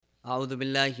أعوذ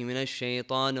بالله من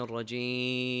الشيطان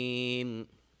الرجيم.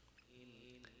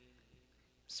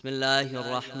 بسم الله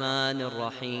الرحمن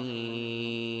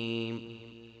الرحيم.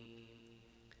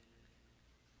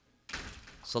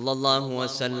 صلى الله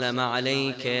وسلم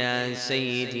عليك يا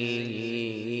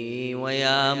سيدي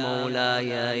ويا مولاي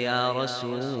يا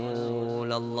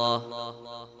رسول الله.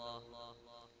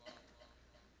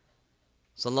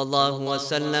 صلى الله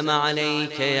وسلم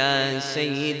عليك يا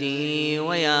سيدي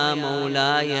ويا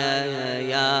مولاي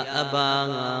يا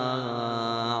أبا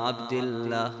عبد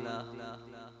الله.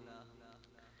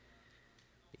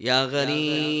 يا غريب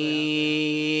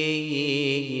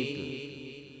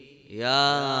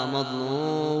يا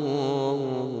مظلوم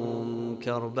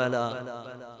كربلاء،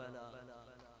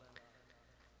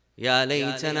 يا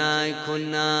ليتنا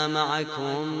كنا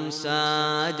معكم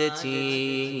سادتي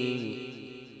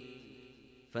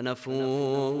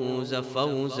فنفوز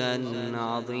فوزا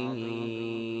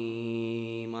عظيما.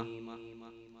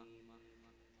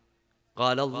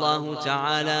 قال الله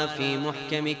تعالى في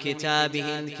محكم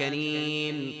كتابه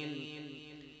الكريم: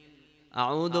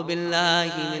 أعوذ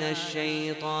بالله من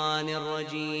الشيطان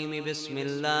الرجيم، بسم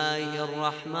الله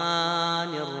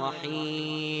الرحمن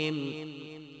الرحيم.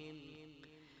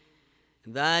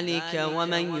 ذلك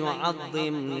ومن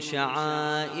يعظم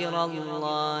شعائر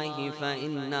الله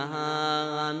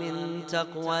فإنها من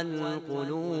تقوى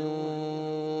القلوب.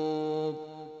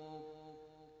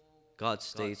 God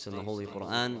states in the Holy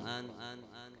Quran,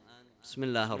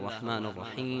 Bismillah ar-Rahman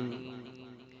ar-Rahim,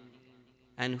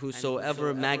 and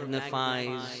whosoever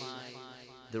magnifies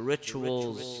the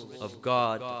rituals of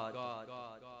God,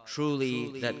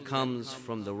 truly that comes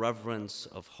from the reverence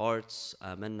of hearts.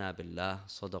 Amanna billah,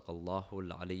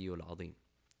 sadaqallahu al-aliyyul azim.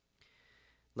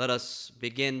 Let us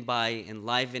begin by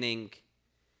enlivening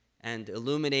and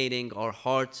illuminating our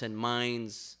hearts and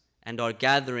minds and our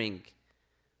gathering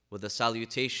with the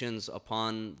salutations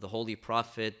upon the Holy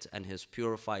Prophet and his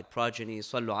purified progeny.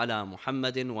 Sallu ala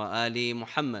Muhammadin wa ali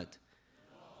Muhammad.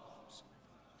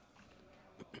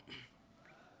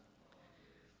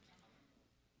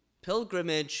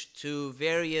 Pilgrimage to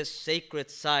various sacred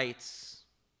sites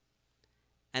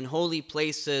and holy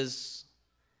places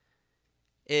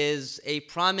is a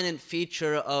prominent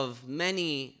feature of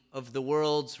many of the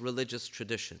world's religious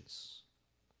traditions.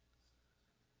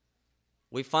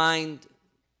 We find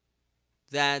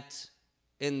that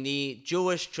in the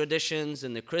Jewish traditions,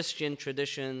 in the Christian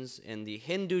traditions, in the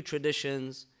Hindu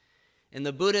traditions, in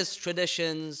the Buddhist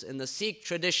traditions, in the Sikh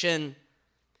tradition,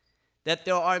 that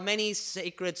there are many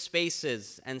sacred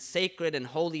spaces and sacred and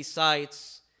holy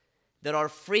sites that are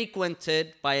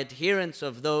frequented by adherents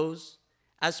of those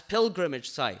as pilgrimage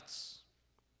sites.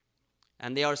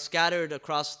 And they are scattered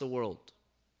across the world.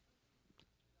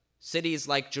 Cities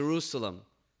like Jerusalem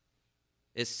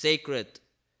is sacred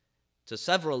to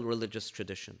several religious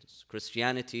traditions: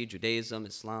 Christianity, Judaism,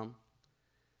 Islam.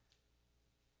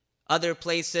 Other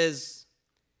places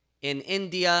in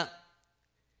India,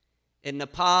 in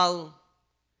Nepal,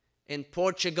 in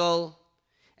Portugal,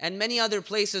 and many other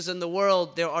places in the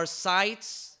world, there are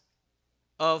sites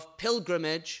of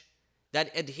pilgrimage that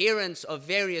adherents of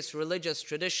various religious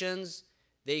traditions,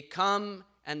 they come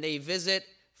and they visit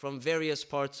from various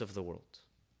parts of the world.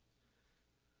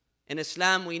 In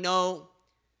Islam, we know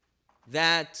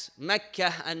that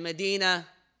Mecca and Medina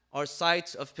are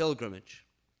sites of pilgrimage.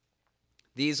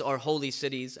 These are holy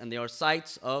cities and they are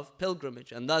sites of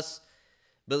pilgrimage, and thus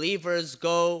believers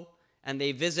go and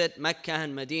they visit Mecca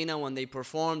and Medina when they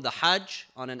perform the Hajj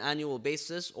on an annual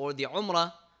basis or the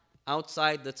Umrah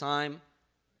outside the time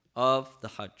of the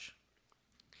Hajj.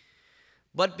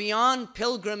 But beyond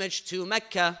pilgrimage to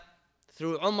Mecca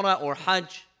through Umrah or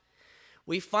Hajj,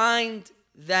 we find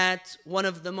that one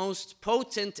of the most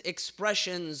potent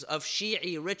expressions of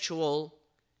Shi'i ritual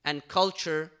and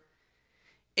culture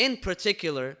in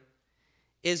particular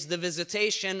is the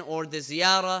visitation or the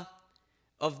ziyarah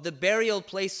of the burial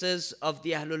places of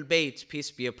the Ahlul Bayt,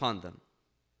 peace be upon them.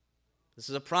 This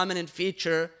is a prominent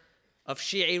feature of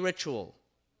Shi'i ritual,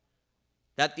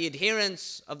 that the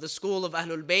adherents of the school of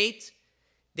Ahlul Bayt,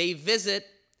 they visit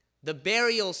the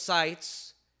burial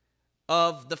sites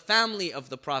of the family of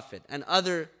the Prophet and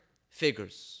other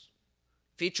figures.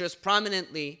 Features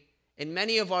prominently in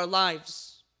many of our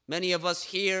lives. Many of us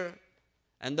here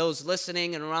and those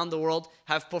listening and around the world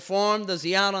have performed the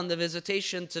ziyarah and the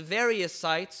visitation to various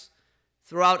sites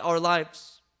throughout our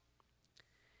lives.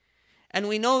 And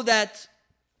we know that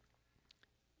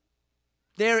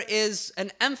there is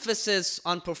an emphasis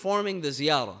on performing the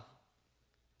ziyarah.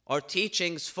 Our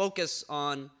teachings focus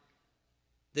on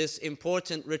this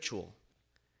important ritual,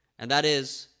 and that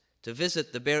is to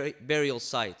visit the burial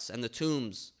sites and the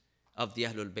tombs of the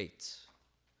Ahlul Bayt.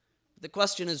 The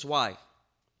question is why?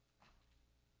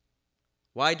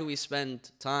 Why do we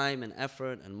spend time and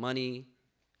effort and money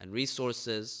and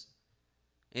resources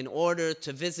in order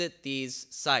to visit these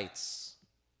sites?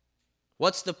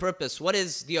 What's the purpose? What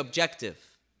is the objective?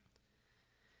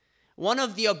 One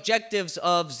of the objectives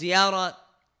of ziyarah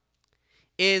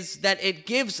is that it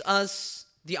gives us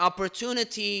the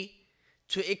opportunity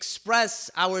to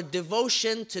express our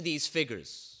devotion to these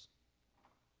figures.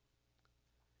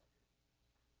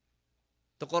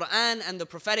 The Quran and the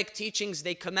prophetic teachings,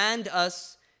 they command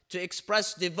us to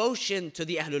express devotion to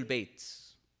the Ahlul Bayt.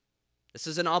 This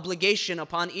is an obligation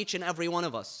upon each and every one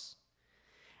of us.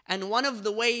 And one of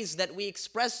the ways that we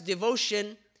express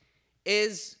devotion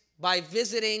is by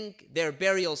visiting their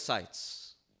burial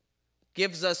sites.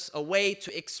 Gives us a way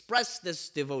to express this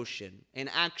devotion in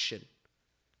action,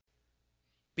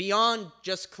 beyond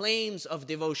just claims of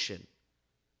devotion,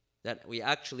 that we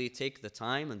actually take the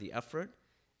time and the effort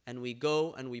and we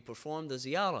go and we perform the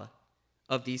ziyarah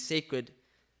of these sacred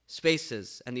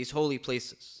spaces and these holy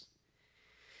places.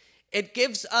 It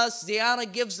gives us, ziyarah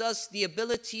gives us the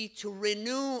ability to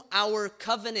renew our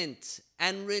covenant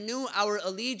and renew our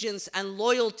allegiance and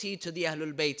loyalty to the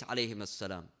Ahlul Bayt alayhim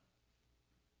as-salam.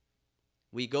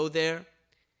 We go there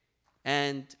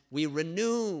and we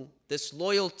renew this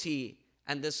loyalty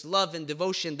and this love and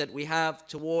devotion that we have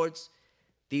towards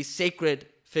these sacred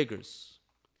figures.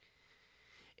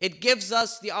 It gives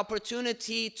us the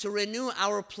opportunity to renew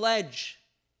our pledge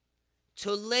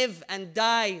to live and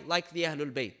die like the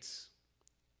Ahlul Bayt.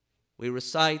 We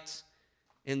recite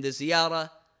in the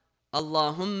ziyarah,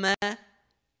 Allahumma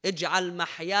ij'al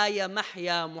mahyaya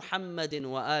mahya Muhammadin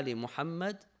wa ali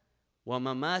Muhammad wa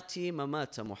mamati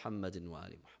mamata Muhammadin wa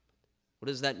ali Muhammad. What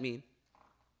does that mean?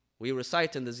 We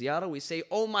recite in the ziyarah, we say,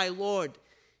 "Oh my Lord,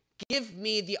 give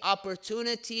me the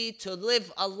opportunity to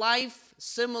live a life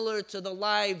similar to the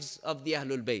lives of the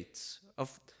Ahlul Bayt,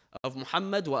 of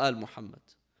Muhammad wa al Muhammad.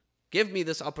 Give me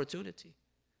this opportunity,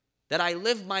 that I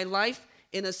live my life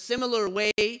in a similar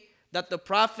way that the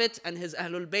Prophet and his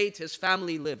Ahlul Bayt, his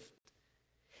family, lived.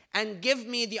 And give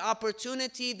me the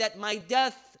opportunity that my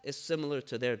death is similar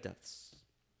to their deaths."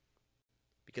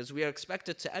 Because we are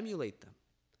expected to emulate them.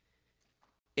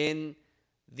 In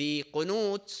the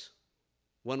qunut,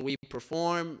 when we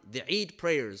perform the Eid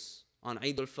prayers on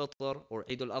Eid al-Fitr or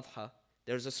Eid al-Adha,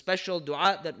 there's a special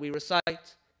dua that we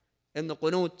recite in the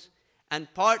qunut.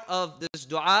 And part of this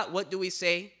dua, what do we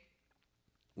say?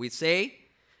 We say,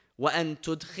 وَأَن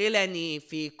تُدْخِلَنِي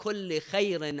فِي كُلِّ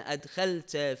خَيْرٍ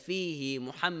أَدْخَلْتَ فِيهِ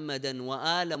مُحَمَّدًا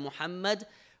وَآلَ مُحَمَّدٍ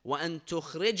وَأَن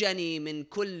تُخْرِجَنِي مِنْ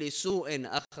كُلِّ سُوءٍ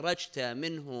أَخْرَجْتَ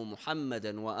مِنْهُ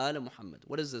مُحَمَّدًا وَآلَ مُحَمَّدٍ.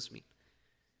 What does this mean?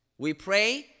 We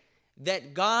pray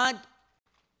that God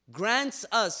grants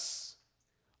us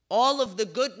all of the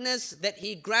goodness that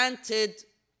He granted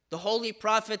the Holy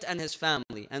Prophet and his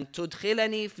family. And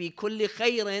تُدْخِلَنِي فِي كُلِّ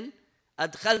خَيْرٍ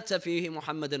أَدْخَلْتَ فِيهِ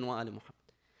مُحَمَّدًا وَآلِ مُحَمَّدٍ.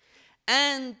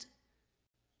 And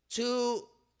to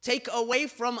take away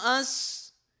from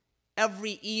us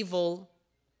every evil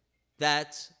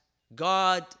that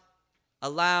God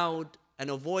allowed and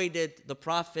avoided the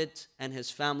Prophet and his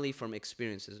family from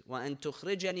experiences. وَأَن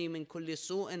تُخْرِجَنِي مِنْ كُلِّ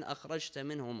سُوءٍ أَخْرَجْتَ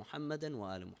مِنْهُ مُحَمَّدًا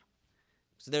وَآلِ مُحَمَّدٍ.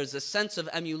 So there's a sense of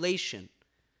emulation,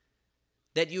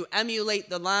 that you emulate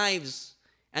the lives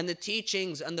and the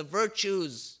teachings and the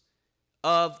virtues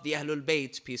of the Ahlul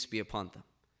Bayt, peace be upon them.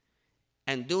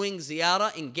 And doing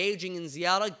ziyarah, engaging in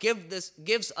ziyarah,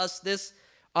 gives us this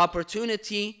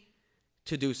opportunity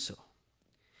to do so.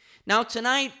 Now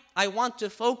tonight, I want to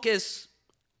focus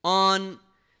on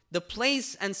the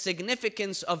place and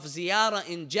significance of ziyarah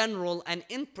in general, and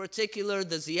in particular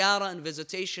the ziyarah and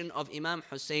visitation of Imam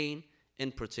Hussein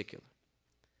in particular.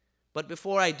 But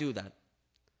before I do that,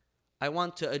 I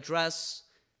want to address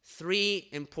three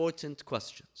important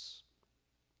questions.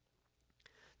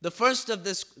 The first of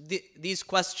these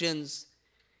questions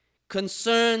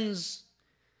concerns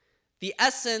the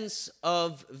essence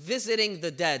of visiting the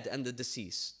dead and the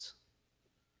deceased.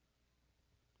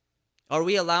 Are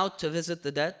we allowed to visit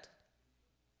the dead?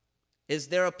 Is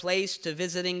there a place to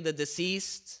visiting the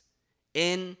deceased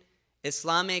in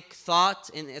Islamic thought,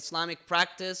 in Islamic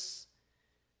practice,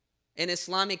 in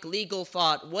Islamic legal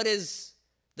thought? What is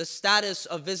the status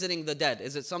of visiting the dead?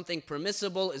 Is it something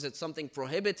permissible? Is it something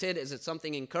prohibited? Is it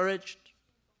something encouraged?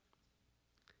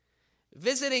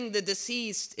 Visiting the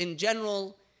deceased in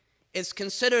general is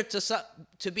considered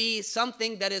to be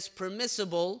something that is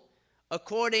permissible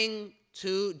according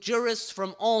to jurists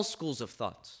from all schools of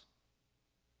thought.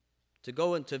 To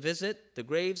go and to visit the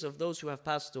graves of those who have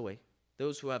passed away,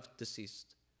 those who have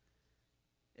deceased,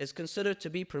 is considered to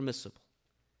be permissible.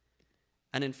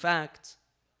 And in fact,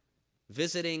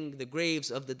 visiting the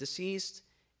graves of the deceased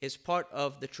is part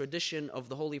of the tradition of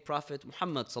the Holy Prophet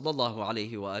Muhammad sallallahu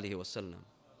alaihi wasallam.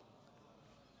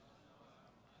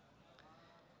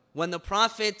 When the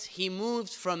Prophet, he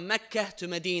moved from Mecca to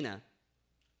Medina,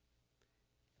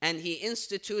 and he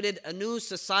instituted a new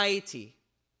society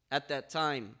at that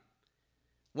time,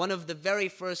 one of the very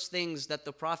first things that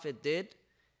the Prophet did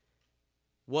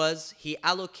was he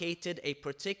allocated a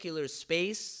particular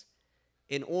space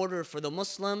in order for the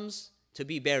Muslims to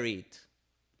be buried.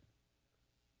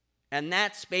 And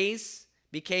that space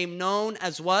became known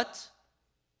as what?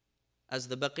 As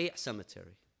the Baqi'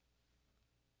 cemetery.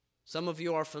 Some of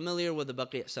you are familiar with the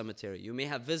Baqi' cemetery. You may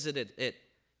have visited it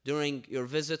during your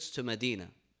visits to Medina.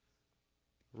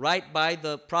 Right by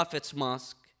the Prophet's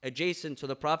mosque, adjacent to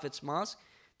the Prophet's mosque,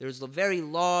 there's a very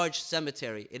large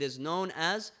cemetery. It is known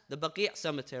as the Baqi'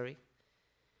 cemetery.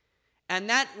 And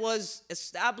that was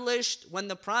established when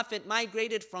the Prophet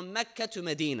migrated from Mecca to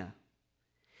Medina.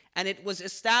 And it was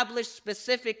established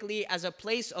specifically as a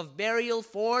place of burial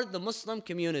for the Muslim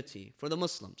community, for the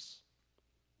Muslims.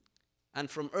 And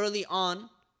from early on,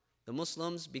 the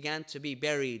Muslims began to be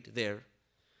buried there.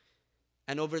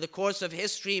 And over the course of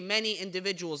history, many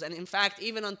individuals, and in fact,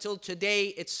 even until today,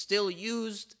 it's still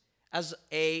used as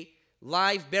a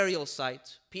live burial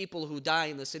site. People who die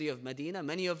in the city of Medina,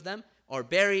 many of them are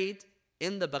buried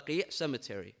in the Baqi'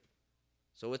 cemetery.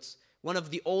 So it's one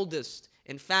of the oldest.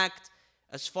 In fact,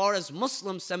 as far as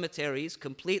Muslim cemeteries,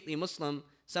 completely Muslim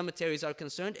cemeteries are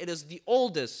concerned, it is the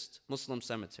oldest Muslim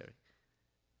cemetery.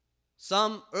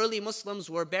 Some early Muslims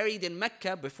were buried in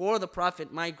Mecca before the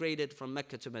Prophet migrated from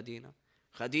Mecca to Medina.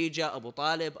 Khadija, Abu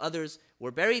Talib, others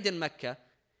were buried in Mecca.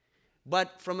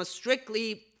 But from a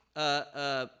strictly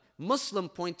Muslim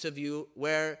point of view,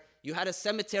 where you had a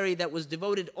cemetery that was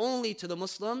devoted only to the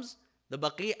Muslims, the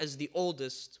Baqi' is the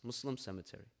oldest Muslim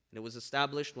cemetery. And it was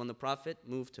established when the Prophet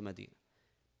moved to Medina.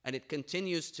 And it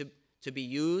continues to be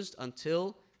used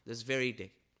until this very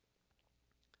day.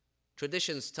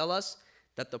 Traditions tell us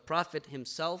that the Prophet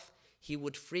himself, he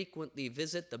would frequently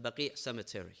visit the Baqi'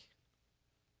 cemetery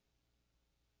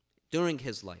during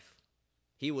his life.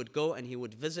 He would go and he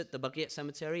would visit the Baqi'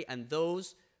 cemetery and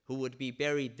those who would be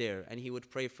buried there, and he would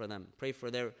pray for them, pray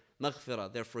for their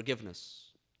maghfirah, their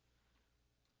forgiveness.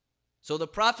 So the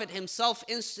Prophet himself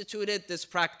instituted this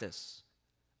practice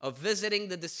of visiting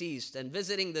the deceased and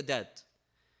visiting the dead.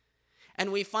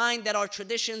 And we find that our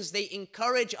traditions, they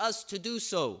encourage us to do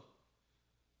so.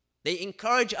 They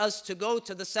encourage us to go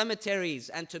to the cemeteries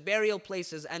and to burial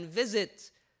places and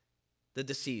visit the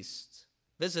deceased,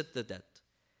 visit the dead.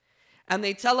 And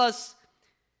they tell us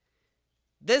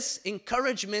this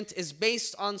encouragement is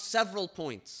based on several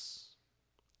points.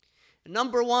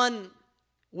 Number one,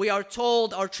 we are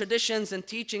told, our traditions and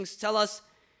teachings tell us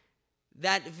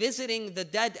that visiting the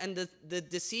dead and the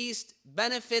deceased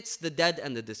benefits the dead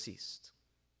and the deceased.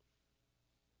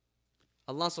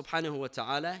 Allah subhanahu wa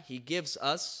ta'ala, He gives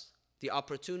us the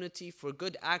opportunity for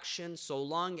good action so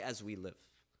long as we live.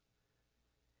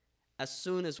 As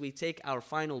soon as we take our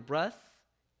final breath,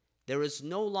 there is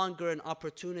no longer an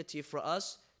opportunity for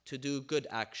us to do good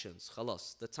actions.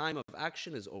 Khalas, the time of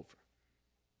action is over.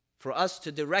 For us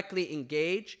to directly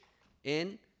engage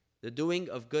in the doing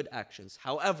of good actions.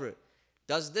 However,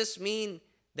 does this mean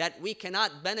that we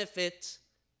cannot benefit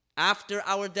after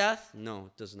our death? No,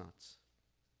 it does not.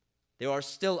 There are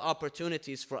still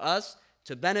opportunities for us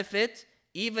to benefit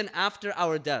even after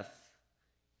our death.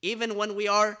 Even when we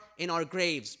are in our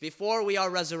graves, before we are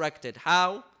resurrected.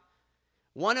 How?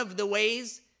 One of the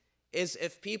ways is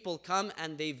if people come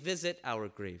and they visit our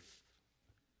grave.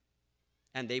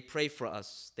 And they pray for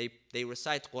us. They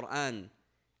recite Quran.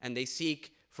 And they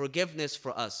seek forgiveness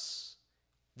for us.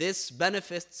 This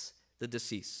benefits the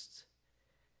deceased.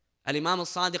 Al-Imam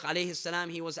al-Sadiq alayhi salam,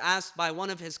 he was asked by one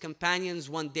of his companions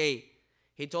one day.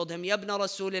 He told him, Yabna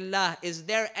Rasulillah, is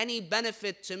there any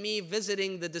benefit to me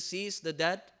visiting the deceased, the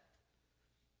dead?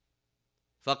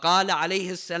 فقال عليه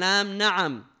السلام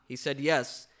نعم. He said,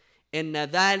 yes. إن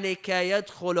ذلك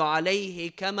يدخل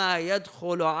عليه كما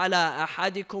يدخل على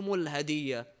أحدكم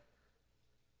الهدية.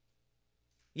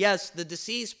 Yes, the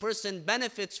deceased person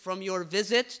benefits from your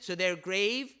visit to their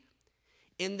grave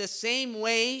in the same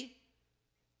way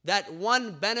that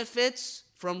one benefits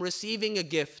from receiving a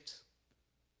gift.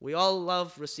 We all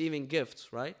love receiving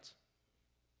gifts, right?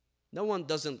 No one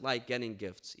doesn't like getting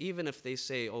gifts, even if they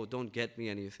say, oh, don't get me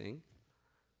anything.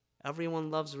 Everyone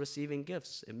loves receiving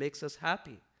gifts. It makes us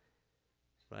happy,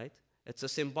 right? It's a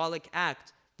symbolic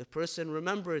act. The person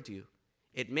remembered you.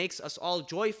 It makes us all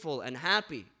joyful and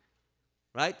happy,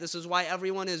 right? This is why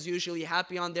everyone is usually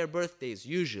happy on their birthdays,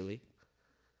 usually.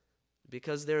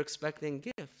 because they're expecting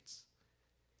gifts.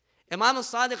 Imam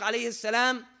al-Sadiq alayhi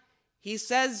salam, he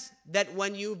says that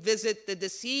when you visit the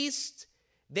deceased,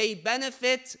 they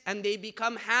benefit and they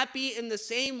become happy in the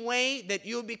same way that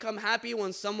you become happy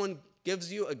when someone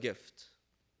gives you a gift.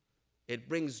 It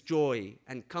brings joy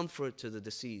and comfort to the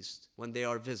deceased when they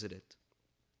are visited.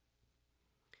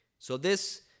 So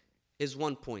this is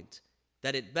one point,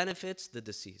 that it benefits the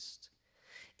deceased.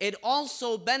 It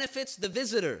also benefits the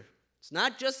visitor. It's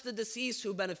not just the deceased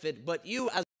who benefit, but you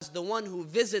as the one who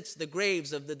visits the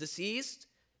graves of the deceased,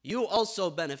 you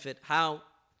also benefit. How?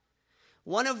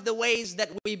 One of the ways that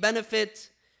we benefit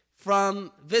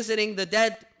from visiting the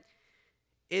dead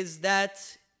is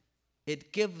that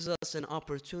it gives us an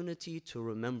opportunity to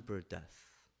remember death.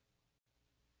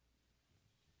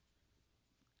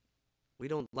 We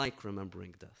don't like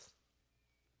remembering death.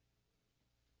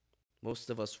 Most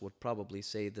of us would probably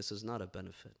say this is not a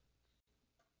benefit.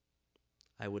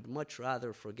 I would much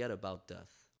rather forget about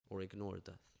death or ignore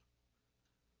death.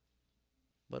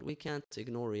 But we can't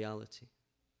ignore reality.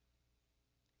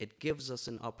 It gives us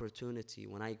an opportunity.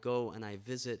 When I go and I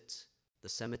visit the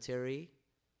cemetery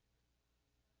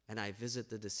and I visit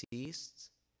the deceased,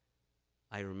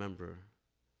 I remember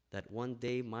that one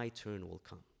day my turn will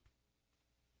come.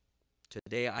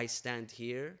 Today I stand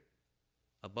here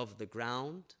above the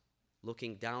ground,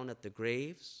 looking down at the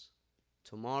graves.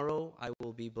 Tomorrow I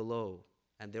will be below,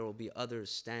 and there will be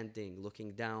others standing,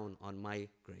 looking down on my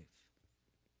grave.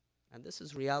 And this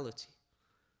is reality.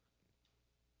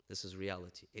 This is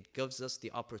reality. It gives us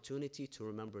the opportunity to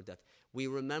remember death. We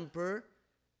remember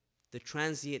the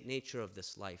transient nature of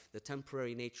this life, the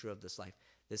temporary nature of this life.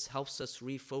 This helps us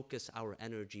refocus our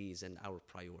energies and our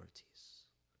priorities,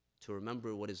 to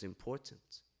remember what is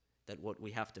important, that what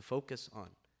we have to focus on,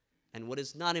 and what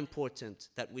is not important,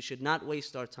 that we should not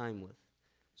waste our time with.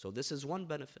 So this is one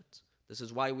benefit. This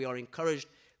is why we are encouraged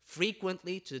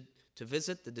frequently to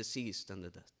visit the deceased and the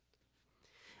dead.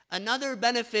 Another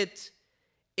benefit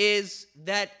is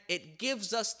that it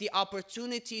gives us the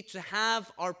opportunity to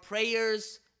have our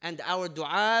prayers and our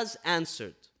du'as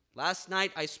answered. Last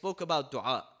night I spoke about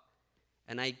du'a,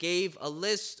 and I gave a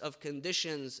list of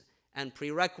conditions and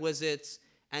prerequisites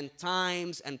and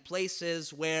times and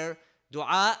places where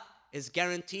du'a is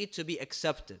guaranteed to be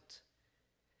accepted.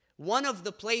 One of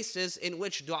the places in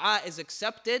which du'a is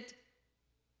accepted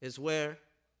is where?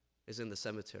 Is in the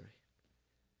cemetery.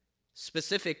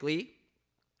 Specifically,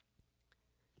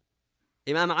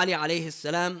 Imam Ali alayhi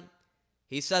salam,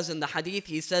 he says in the hadith,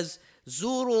 he says,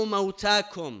 Zuru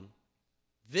mawtakum,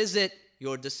 visit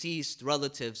your deceased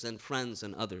relatives and friends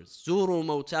and others. Zuru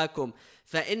mawtakum,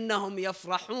 فَإِنَّهُمْ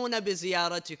يَفْرَحُونَ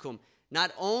بِزِيَارَتِكُمْ.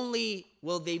 Not only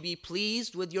will they be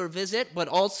pleased with your visit, but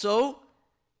also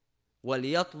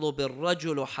وَلْيَطْلُبِ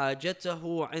الرَّجُلُ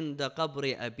حَاجَتَهُ عِنْدَ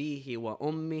قَبْرِ أَبِيهِ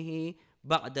وَأُمِّهِ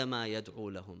بَعْدَمَا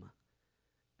يَدْعُو لَهُمَا.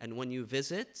 And when you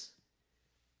visit,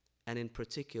 and in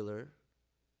particular,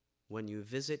 when you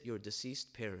visit your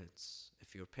deceased parents,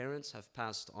 if your parents have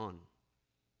passed on,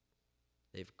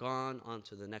 they've gone on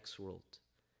to the next world,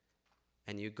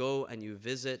 and you go and you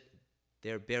visit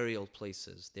their burial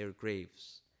places, their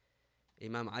graves.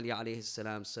 Imam Ali alayhi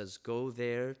salam says, go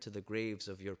there to the graves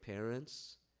of your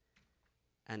parents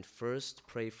and first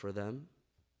pray for them.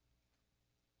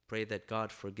 Pray that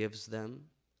God forgives them,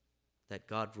 that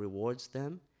God rewards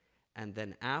them, and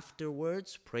then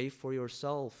afterwards pray for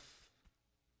yourself.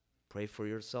 Pray for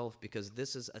yourself, because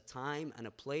this is a time and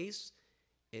a place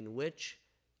in which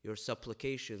your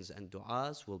supplications and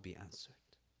du'as will be answered.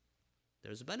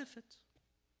 There's a benefit.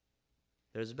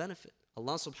 There's a benefit.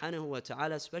 Allah subhanahu wa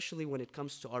ta'ala, especially when it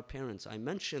comes to our parents, I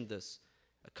mentioned this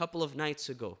a couple of nights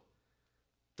ago.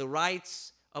 The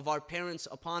rights of our parents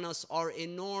upon us are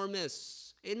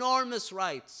enormous, enormous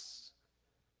rights.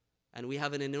 And we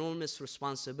have an enormous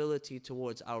responsibility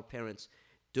towards our parents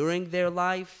during their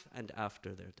life and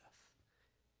after their death.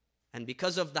 And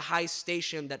because of the high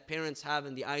station that parents have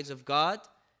in the eyes of God,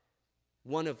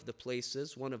 one of the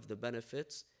places, one of the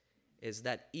benefits is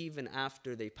that even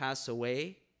after they pass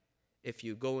away, if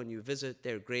you go and you visit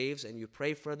their graves and you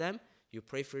pray for them, you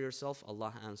pray for yourself,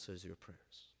 Allah answers your prayers.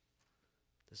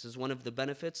 This is one of the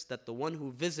benefits, that the one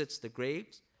who visits the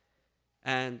graves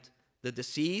and the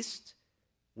deceased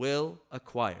will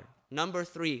acquire. Number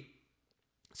 3,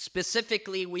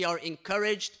 specifically we are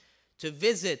encouraged to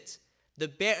visit the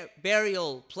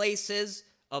burial places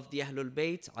of the Ahlul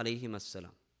Bayt alayhim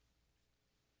as-salam.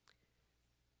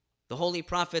 The Holy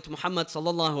Prophet Muhammad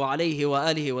sallallahu alayhi wa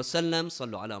alihi wa sallam,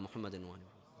 sallu ala Muhammadin wa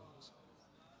alihi.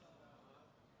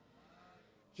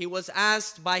 He was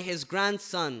asked by his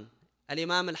grandson,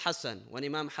 Al-Imam al-Hasan, when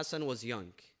Imam Hasan was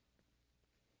young.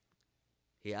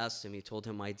 He asked him, he told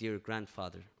him, my dear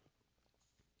grandfather,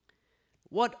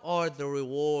 what are the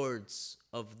rewards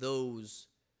of those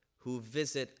who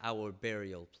visit our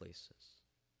burial places?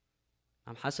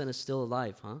 Imam Hassan is still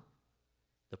alive, huh?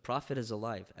 The Prophet is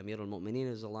alive. Amir al-Mu'mineen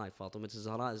is alive. Fatima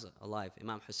al-Zahra is alive.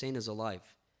 Imam Hussein is alive.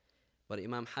 But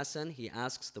Imam Hassan, he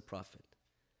asks the Prophet,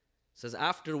 says,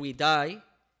 after we die,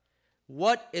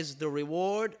 what is the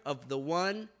reward of the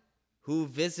one who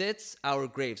visits our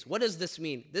graves? What does this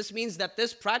mean? This means that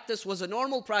this practice was a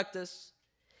normal practice.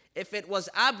 If it was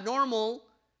abnormal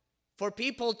for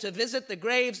people to visit the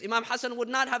graves, Imam Hassan would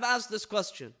not have asked this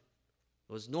question.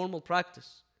 It was normal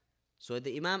practice. So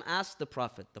the Imam asked the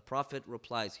Prophet. The Prophet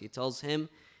replies. He tells him,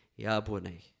 Ya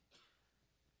Bunay,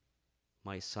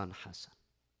 my son Hassan,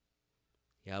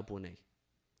 Ya Bunay,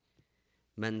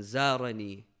 man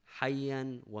zarani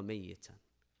hayyan wa mayyitan.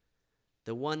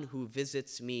 The one who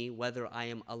visits me, whether I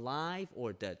am alive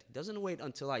or dead. He doesn't wait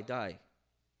until I die,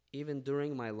 even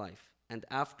during my life and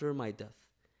after my death.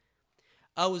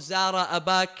 أو زار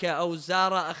أباك أو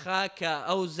زار أخاك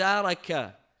أو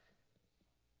زارك.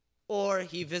 Or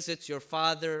he visits your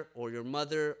father or your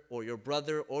mother or your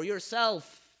brother or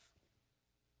yourself.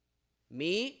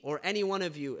 Me or any one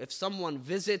of you, if someone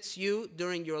visits you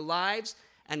during your lives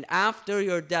and after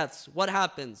your deaths, what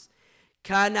happens?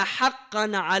 كان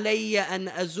حقا علي أن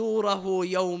أزوره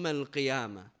يوم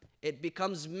القيامة. It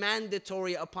becomes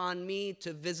mandatory upon me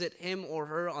to visit him or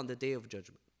her on the day of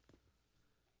judgment.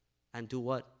 And do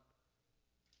what?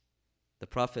 The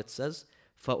Prophet says,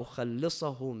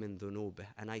 فَأُخَلِّصَهُ مِن ذُنُوبِهِ.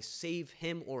 And I save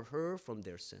him or her from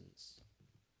their sins.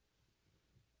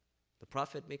 The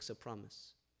Prophet makes a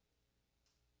promise.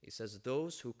 He says,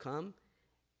 those who come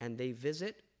and they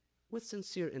visit with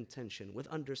sincere intention, with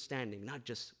understanding, not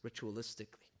just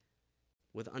ritualistically,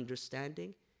 with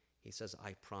understanding, he says,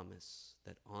 I promise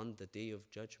that on the day of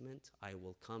judgment, I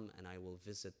will come and I will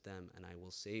visit them and I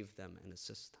will save them and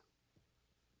assist them.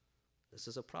 This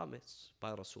is a promise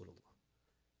by Rasulullah.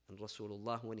 And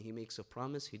Rasulullah, when he makes a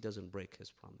promise, he doesn't break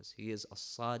his promise. He is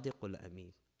as-sadiq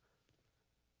al-amin.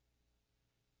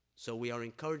 So we are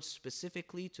encouraged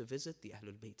specifically to visit the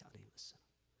Ahlul Bayt alayhi salam.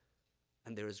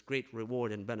 And there is great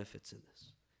reward and benefits in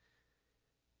this.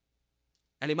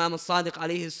 Al-Imam al-Sadiq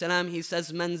alayhi salam, he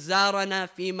says, "Man zarana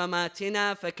fi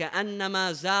mamatina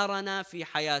faka'annama zarana fi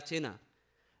hayatina."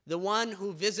 The one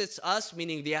who visits us,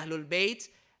 meaning the Ahlul Bayt,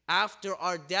 after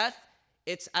our death,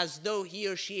 it's as though he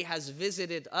or she has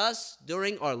visited us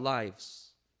during our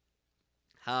lives.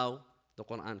 How? The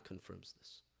Quran confirms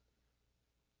this.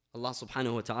 Allah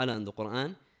subhanahu wa ta'ala in the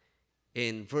Quran,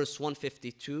 in verse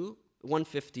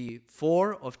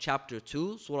 154 of chapter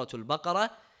 2, Surah Al-Baqarah,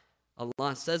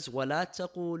 Allah says, وَلَا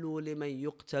تَقُولُوا لِمَنْ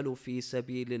يُقْتَلُ فِي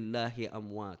سَبِيلِ اللَّهِ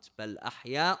أَمْوَاتٍ بَلْ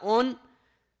أَحْيَاءٌ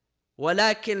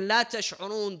وَلَكِنْ لَا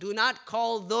تَشْعُرُونَ. Do not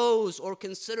call those or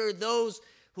consider those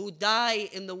who die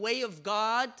in the way of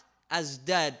God as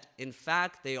dead. In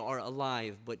fact, they are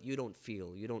alive, but you don't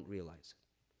feel, you don't realize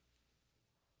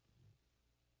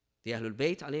it. The Ahlul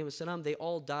Bayt alayhi salam, they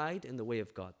all died in the way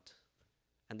of God.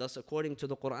 And thus, according to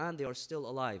the Quran, they are still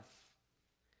alive.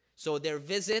 So their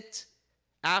visit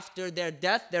after their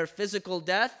death, their physical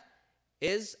death,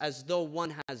 is as though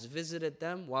one has visited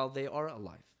them while they are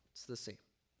alive. It's the same.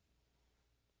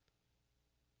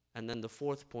 And then the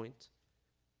fourth point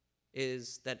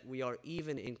is that we are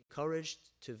even encouraged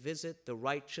to visit the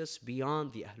righteous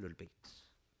beyond the Ahlul Bayt.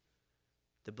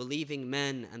 The believing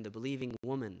men and the believing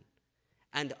women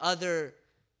and other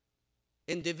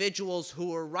individuals who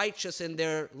were righteous in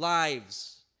their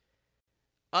lives.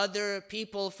 Other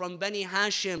people from Bani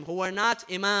Hashim who were not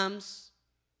imams,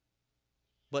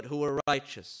 but who were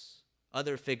righteous.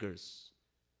 Other figures,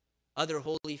 other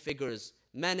holy figures,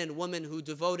 men and women who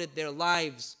devoted their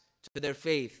lives to their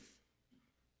faith.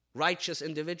 Righteous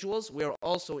individuals, we are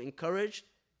also encouraged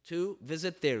to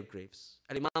visit their graves.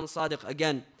 Al-Imam Sadiq,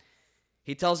 again,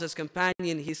 he tells his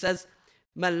companion, he says,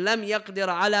 مَنْ لَمْ يَقْدِرْ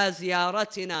عَلَى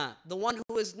زِيَارَتِنَا. The one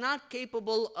who is not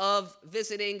capable of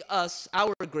visiting us,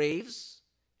 our graves,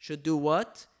 should do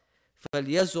what?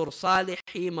 فَلْيَزُرْ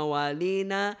صَالِحِي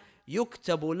مَوَالِينَا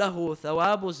يُكْتَبُ لَهُ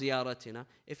ثَوَابُ زِيَارَتِنَا.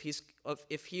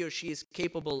 If he or she is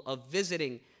capable of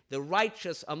visiting the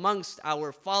righteous amongst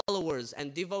our followers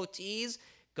and devotees,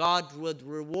 God would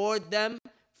reward them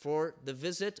for the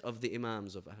visit of the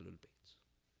Imams of Ahlul Bayt.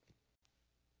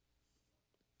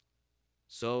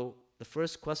 So, the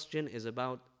first question is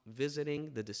about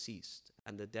visiting the deceased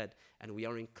and the dead. And we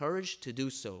are encouraged to do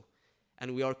so.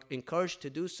 And we are encouraged to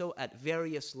do so at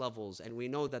various levels. And we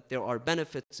know that there are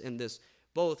benefits in this,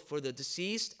 both for the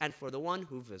deceased and for the one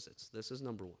who visits. This is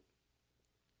number one.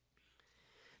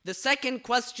 The second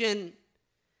question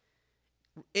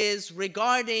is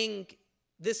regarding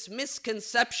this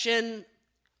misconception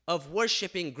of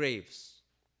worshipping graves.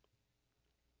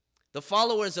 The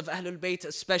followers of Ahlul Bayt,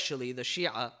 especially the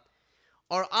Shia,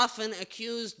 are often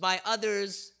accused by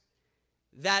others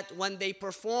that when they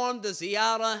perform the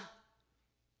ziyarah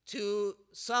to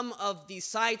some of the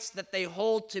sites that they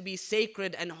hold to be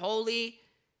sacred and holy,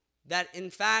 that in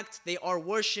fact they are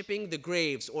worshipping the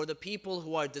graves or the people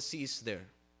who are deceased there.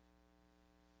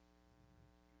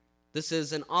 This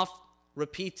is an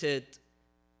oft-repeated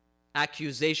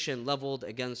accusation leveled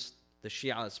against the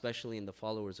Shia, especially in the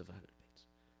followers of Ahlul Bayt.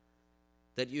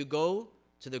 That you go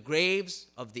to the graves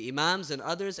of the Imams and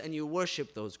others and you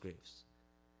worship those graves.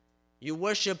 You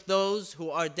worship those who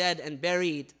are dead and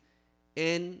buried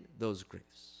in those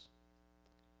graves.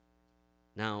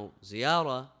 Now,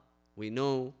 ziyarah, we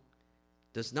know,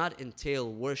 does not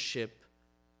entail worship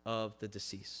of the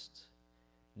deceased,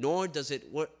 nor does it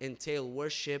entail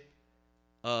worship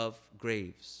of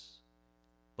graves,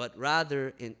 but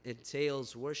rather it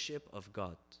entails worship of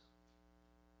God.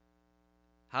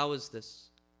 How is this?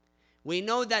 We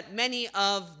know that many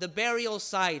of the burial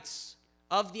sites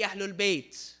of the Ahlul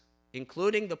Bayt,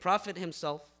 including the Prophet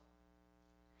himself,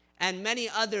 and many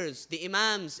others, the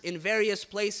Imams in various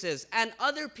places, and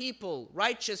other people,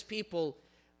 righteous people,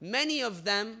 many of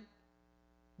them,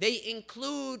 they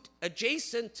include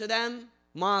adjacent to them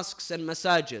mosques and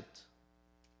masajid,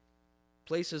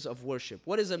 places of worship.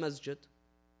 What is a masjid?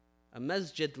 A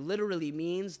masjid literally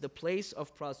means the place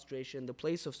of prostration, the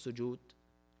place of sujood.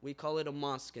 We call it a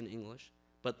mosque in English,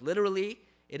 but literally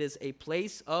it is a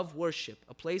place of worship,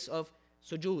 a place of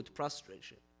sujood,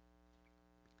 prostration.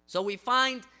 So we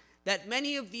find that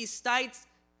many of these sites,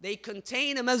 they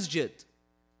contain a masjid,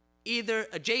 either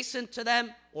adjacent to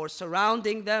them or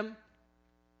surrounding them.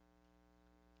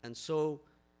 And so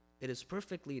it is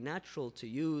perfectly natural to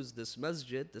use this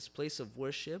masjid, this place of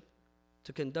worship,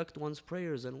 to conduct one's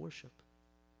prayers and worship.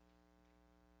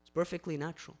 It's perfectly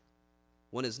natural.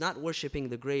 One is not worshiping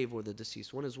the grave or the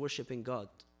deceased. One is worshiping God.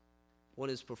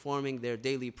 One is performing their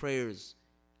daily prayers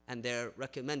and their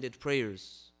recommended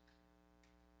prayers.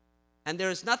 And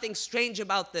there is nothing strange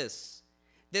about this.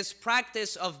 This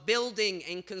practice of building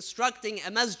and constructing a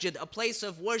masjid, a place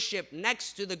of worship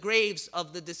next to the graves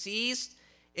of the deceased,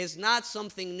 is not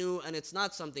something new and it's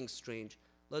not something strange.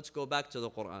 Let's go back to the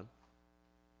Quran.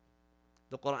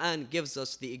 The Quran gives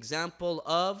us the example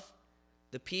of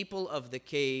the people of the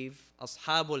cave,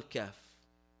 Ashabul Kahf.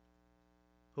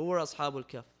 Who were Ashabul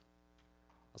Kahf?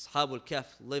 Ashabul Kahf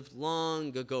lived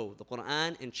long ago. The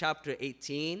Quran in chapter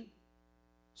 18,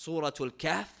 Suratul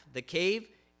Kahf, the cave,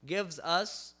 gives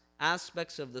us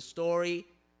aspects of the story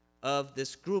of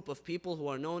this group of people who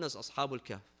are known as Ashabul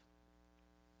Kahf.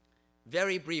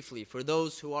 Very briefly, for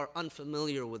those who are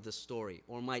unfamiliar with the story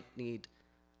or might need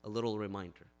a little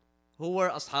reminder. Who were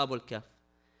Ashabul Kahf?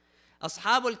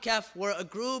 Ashabul Kahf were a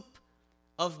group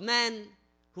of men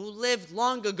who lived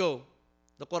long ago.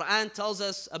 The Quran tells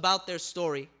us about their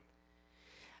story.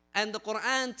 And the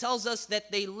Quran tells us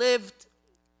that they lived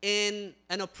in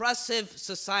an oppressive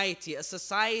society, a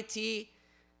society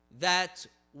that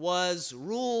was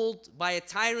ruled by a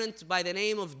tyrant by the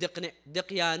name of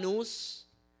Daqyanus.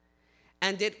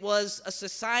 And it was a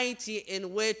society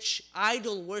in which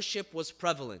idol worship was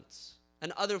prevalent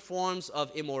and other forms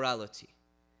of immorality.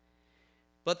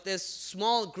 But this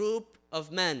small group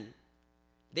of men,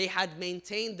 they had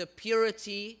maintained the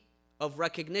purity of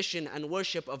recognition and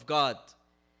worship of God.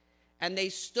 And they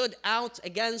stood out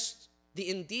against the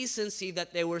indecency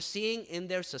that they were seeing in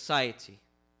their society.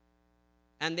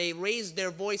 And they raised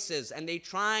their voices and they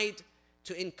tried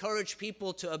to encourage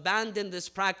people to abandon this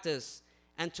practice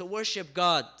and to worship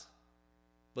God.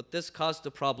 But this caused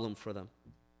a problem for them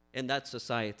in that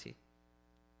society.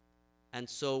 And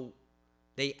so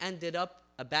they ended up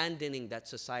abandoning that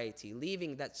society,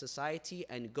 leaving that society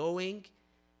and going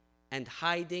and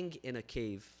hiding in a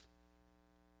cave.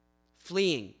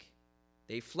 Fleeing.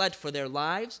 They fled for their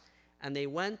lives and they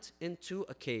went into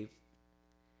a cave.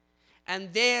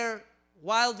 And there,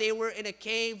 while they were in a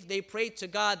cave, they prayed to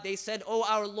God. They said, "Oh,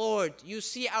 our Lord, you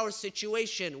see our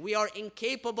situation. We are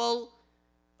incapable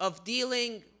of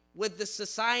dealing with the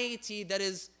society that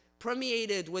is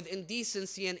permeated with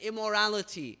indecency and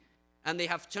immorality. And they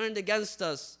have turned against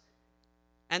us.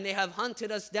 And they have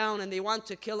hunted us down and they want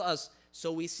to kill us.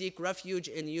 So we seek refuge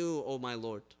in you, O my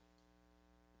Lord.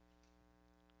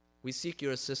 We seek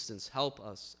your assistance. Help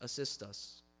us. Assist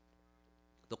us."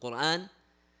 The Quran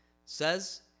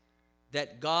says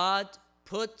that God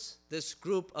put this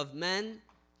group of men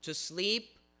to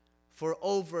sleep for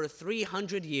over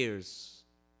 300 years.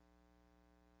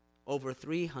 Over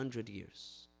 300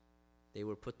 years they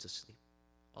were put to sleep.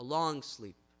 a long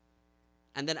sleep.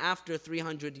 And then after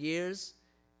 300 years,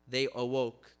 they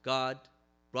awoke. God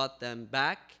brought them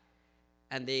back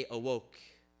and they awoke.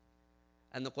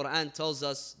 And the Quran tells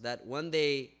us that when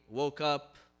they woke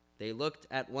up, they looked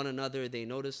at one another, they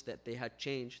noticed that they had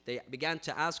changed. They began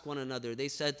to ask one another, they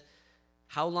said,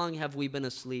 how long have we been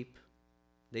asleep?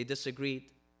 They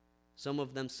disagreed. Some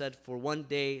of them said for 1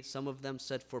 day, some of them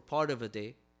said for part of a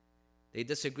day. They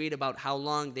disagreed about how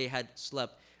long they had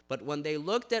slept. But when they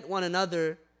looked at one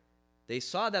another, they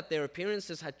saw that their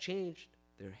appearances had changed.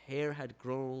 Their hair had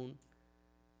grown.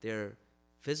 Their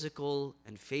physical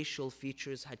and facial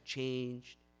features had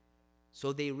changed.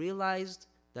 So they realized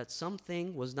that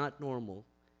something was not normal,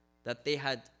 that they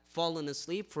had fallen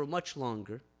asleep for much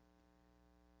longer.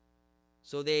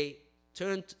 So they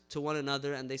turned to one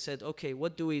another and they said, okay,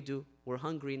 what do we do? We're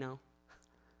hungry now.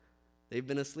 They've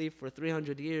been asleep for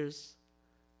 300 years.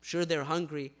 I'm sure they're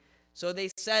hungry. So they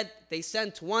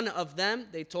sent one of them,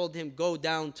 they told him, go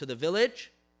down to the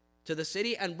village, to the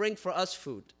city, and bring for us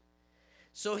food.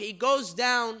 So he goes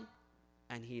down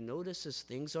and he notices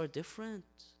things are different.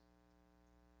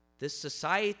 This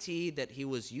society that he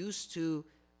was used to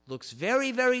looks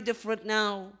very, very different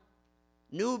now.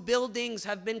 New buildings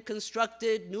have been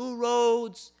constructed, new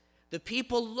roads. The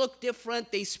people look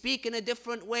different. They speak in a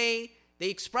different way. They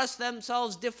express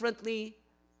themselves differently.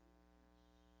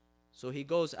 So he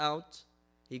goes out.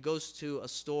 He goes to a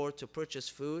store to purchase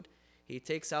food. He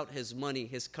takes out his money,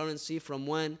 his currency from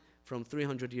when? From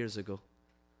 300 years ago.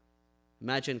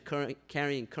 Imagine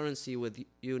carrying currency with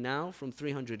you now from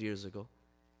 300 years ago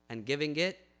and giving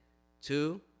it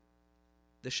to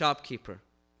the shopkeeper.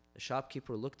 The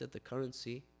shopkeeper looked at the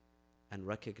currency and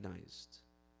recognized.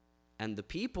 And the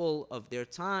people of their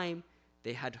time,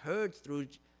 they had heard through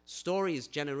stories,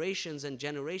 generations and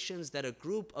generations, that a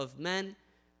group of men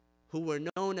who were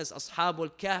known as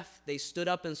Ashabul Kahf, they stood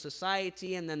up in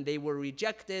society and then they were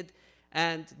rejected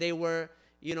and they were,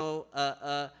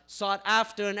 sought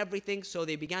after and everything. So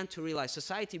they began to realize,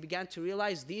 society began to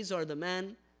realize, these are the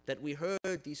men that we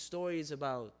heard these stories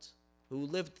about, who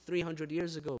lived 300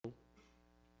 years ago.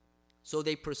 So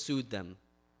they pursued them.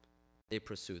 They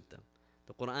pursued them.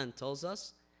 The Quran tells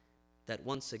us that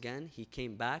once again he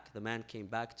came back, the man came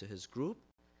back to his group,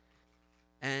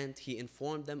 and he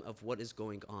informed them of what is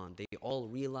going on. They all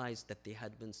realized that they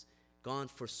had been gone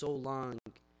for so long.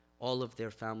 All of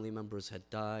their family members had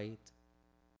died,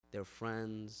 their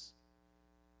friends,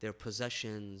 their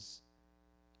possessions.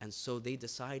 And so they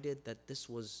decided that this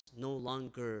was no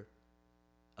longer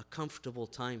a comfortable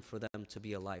time for them to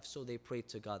be alive. So they prayed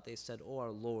to God. They said, oh, our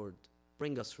Lord,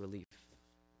 bring us relief.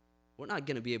 We're not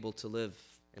going to be able to live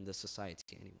in this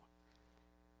society anymore.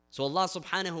 So Allah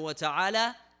subhanahu wa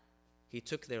ta'ala, He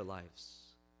took their lives.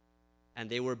 And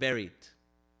they were buried.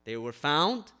 They were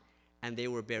found and they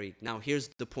were buried. Now here's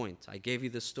the point. I gave you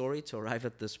the story to arrive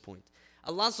at this point.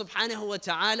 Allah subhanahu wa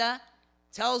ta'ala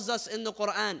tells us in the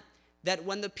Quran that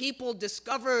when the people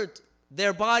discovered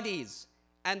their bodies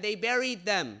and they buried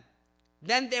them,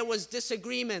 then there was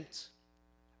disagreement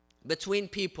between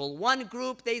people. One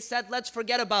group, they said, let's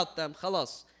forget about them.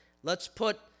 Khalas. Let's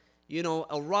put,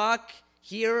 a rock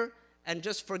here and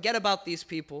just forget about these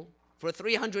people. For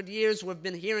 300 years, we've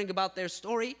been hearing about their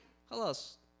story.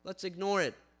 Khalas. Let's ignore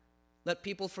it. Let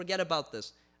people forget about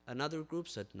this. Another group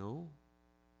said, no,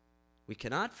 we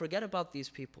cannot forget about these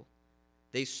people.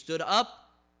 They stood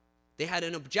up. They had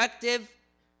an objective.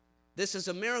 This is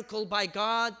a miracle by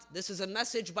God. This is a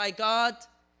message by God.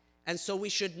 And so we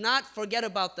should not forget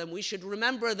about them. We should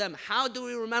remember them. How do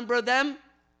we remember them?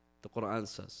 The Quran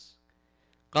says,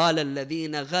 قَالَ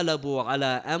الَّذِينَ غَلَبُوا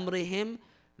عَلَىٰ أَمْرِهِمْ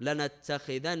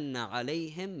لَنَتَّخِذَنَّ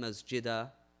عَلَيْهِمْ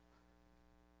مَسْجِدًا.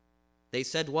 They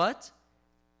said what?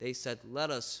 They said,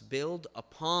 let us build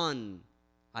upon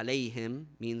alayhim,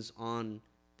 means on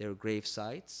their grave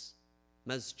sites,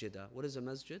 masjidah. What is a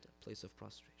masjid? A place of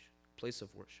prostration, place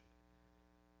of worship.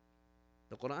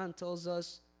 The Quran tells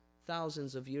us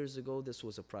thousands of years ago this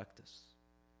was a practice,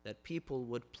 that people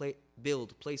would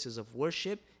build places of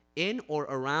worship in or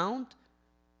around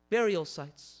burial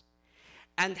sites.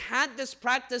 And had this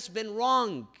practice been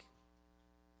wrong,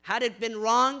 had it been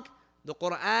wrong, the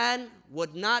Quran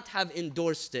would not have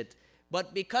endorsed it.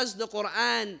 But because the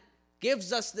Quran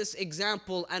gives us this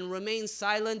example and remains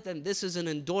silent, then this is an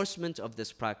endorsement of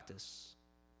this practice.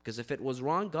 Because if it was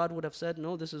wrong, God would have said,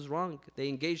 no, this is wrong. They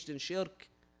engaged in shirk.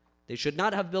 They should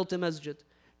not have built a masjid.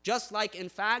 Just like, in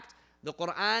fact, the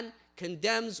Quran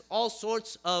condemns all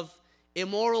sorts of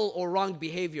immoral or wrong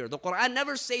behavior. The Quran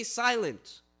never stays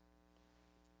silent.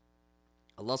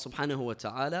 Allah subhanahu wa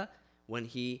ta'ala, when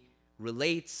He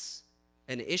relates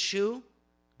an issue,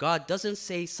 God doesn't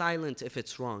say silent if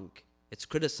it's wrong. It's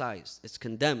criticized, it's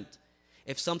condemned.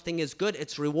 If something is good,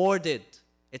 it's rewarded,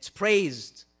 it's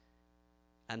praised.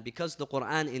 And because the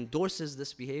Quran endorses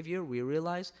this behavior, we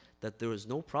realize that there is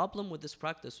no problem with this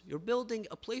practice. You're building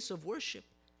a place of worship.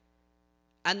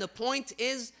 And the point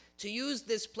is to use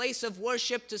this place of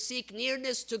worship to seek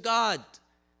nearness to God.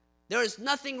 There is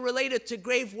nothing related to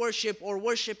grave worship or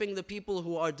worshiping the people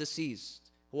who are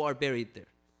deceased, who are buried there.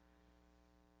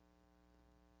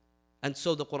 And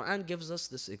so the Quran gives us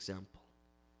this example.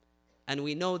 And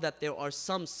we know that there are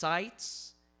some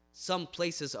sites, some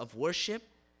places of worship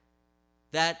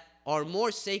that are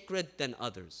more sacred than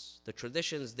others. The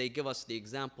traditions, they give us the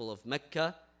example of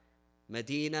Mecca,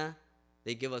 Medina,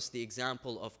 they give us the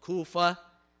example of Kufa,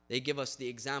 they give us the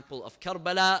example of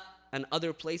Karbala and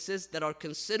other places that are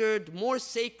considered more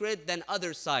sacred than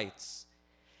other sites.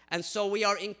 And so we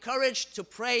are encouraged to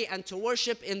pray and to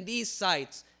worship in these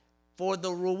sites, for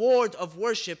the reward of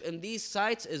worship in these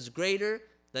sites is greater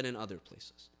than in other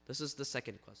places. This is the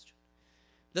second question.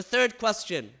 The third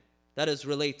question that is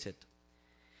related,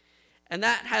 and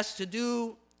that has to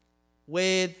do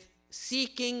with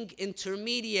seeking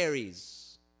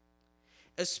intermediaries,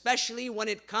 especially when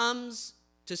it comes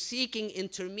to seeking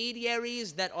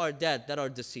intermediaries that are dead, that are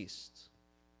deceased.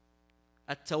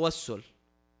 At-tawassul,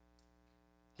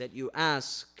 that you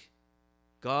ask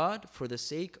God for the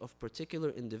sake of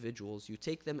particular individuals. You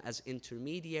take them as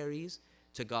intermediaries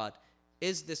to God.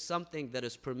 Is this something that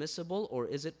is permissible or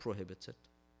is it prohibited?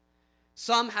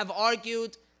 Some have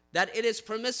argued that it is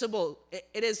permissible,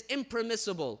 it is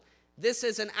impermissible. This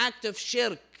is an act of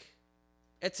shirk.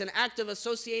 It's an act of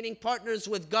associating partners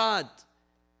with God.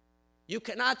 You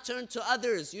cannot turn to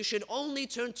others. You should only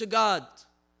turn to God.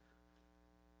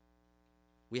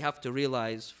 We have to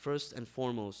realize first and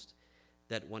foremost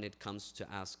that when it comes to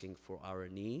asking for our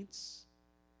needs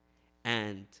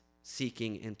and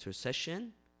seeking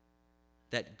intercession,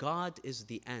 that God is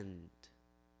the end.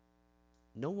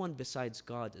 No one besides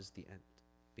God is the end.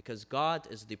 Because God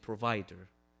is the provider.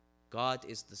 God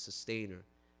is the sustainer.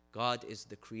 God is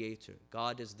the creator.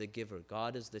 God is the giver.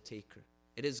 God is the taker.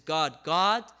 It is God.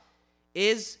 God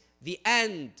is the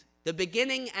end, the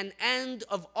beginning and end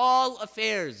of all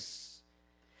affairs.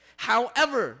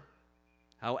 However,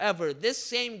 this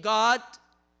same God,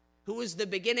 who is the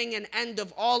beginning and end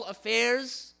of all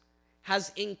affairs,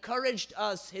 has encouraged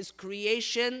us, His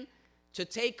creation, to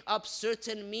take up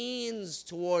certain means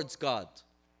towards God.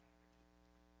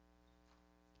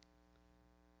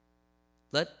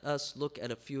 Let us look at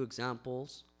a few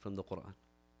examples from the Quran.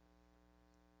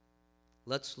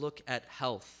 Let's look at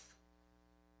health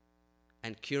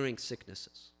and curing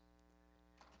sicknesses.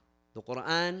 The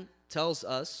Quran tells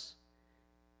us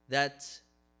that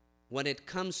when it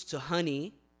comes to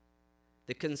honey,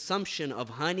 the consumption of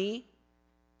honey,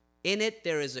 in it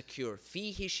there is a cure.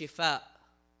 Fihi shifa.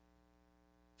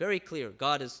 Very clear.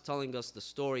 God is telling us the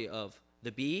story of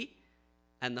the bee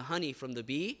and the honey from the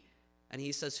bee. And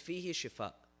He says, Fihi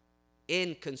shifa.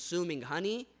 In consuming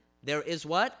honey, there is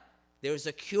what? There is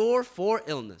a cure for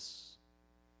illness.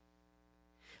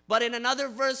 But in another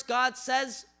verse, God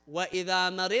says,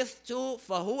 وَإِذَا مَرِضْتُ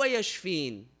فَهُوَ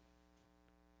يَشْفِينَ.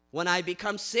 When I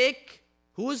become sick,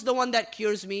 who is the one that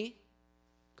cures me?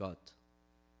 God.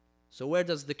 So where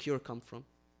does the cure come from?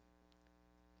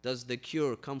 Does the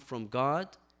cure come from God,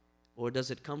 or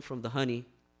does it come from the honey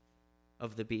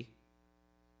of the bee?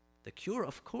 The cure,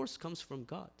 of course, comes from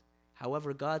God.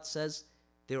 However, God says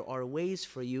there are ways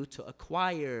for you to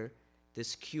acquire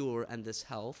this cure and this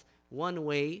health. One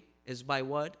way is by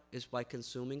what? Is by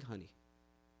consuming honey.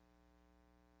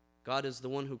 God is the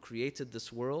one who created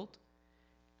this world,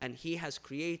 and He has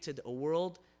created a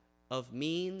world of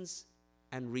means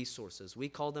and resources. We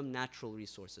call them natural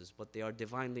resources, but they are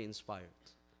divinely inspired.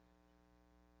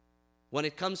 When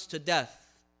it comes to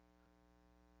death,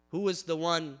 who is the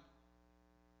one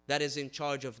that is in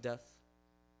charge of death?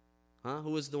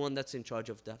 Who is the one that's in charge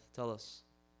of death? Tell us.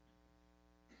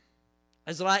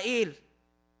 Azrael,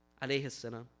 alayhi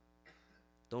salam.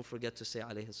 Don't forget to say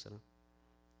alayhi salam.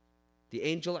 The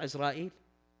angel Azrael,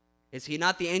 is he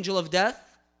not the angel of death?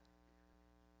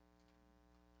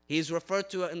 He is referred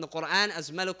to in the Quran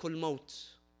as Malakul Maut,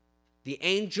 the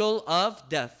angel of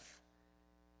death.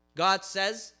 God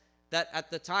says that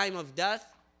at the time of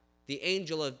death, the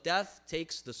angel of death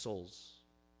takes the souls.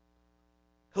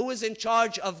 Who is in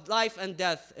charge of life and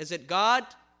death? Is it God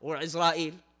or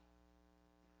Israel?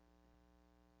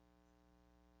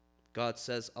 God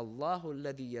says, Allahu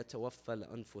alladhi yatawaffa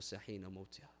al-anfusa hina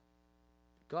mawtiha.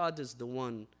 God is the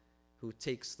one who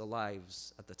takes the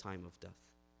lives at the time of death.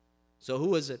 So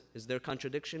who is it? Is there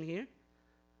contradiction here?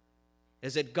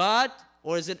 Is it God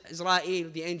or is it Israel,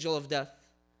 the angel of death?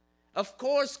 Of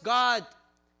course, God.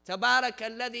 تبارك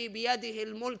الذي بيده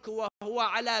الملك وهو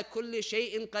على كل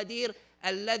شيء قدير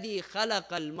الذي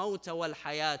خلق الموت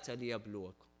والحياة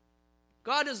ليبلوكم.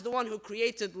 God is the one who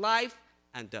created life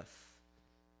and death.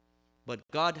 But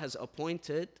God has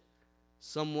appointed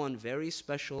someone very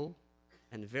special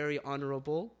and very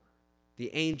honorable,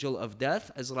 the angel of death,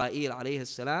 Azrael alayhi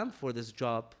salam, for this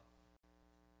job.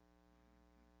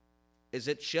 Is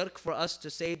it shirk for us to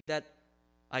say that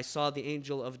I saw the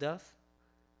angel of death?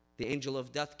 The angel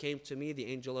of death came to me, the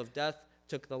angel of death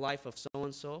took the life of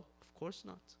so-and-so? Of course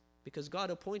not. Because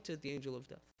God appointed the angel of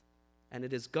death. And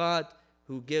it is God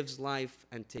who gives life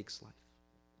and takes life.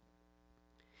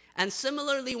 And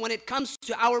similarly, when it comes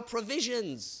to our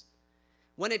provisions,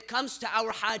 when it comes to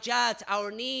our hajat,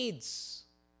 our needs,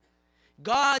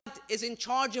 God is in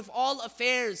charge of all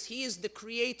affairs. He is the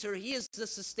creator, He is the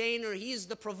sustainer, He is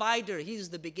the provider, He is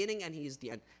the beginning and He is the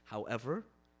end. However,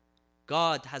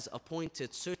 God has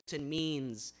appointed certain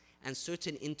means and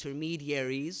certain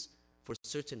intermediaries for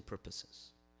certain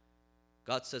purposes.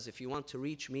 God says, if you want to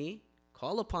reach me,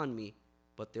 call upon me,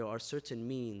 but there are certain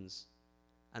means.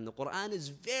 And the Quran is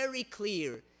very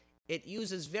clear. It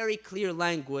uses very clear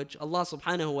language. Allah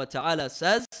subhanahu wa ta'ala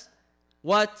says,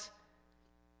 what?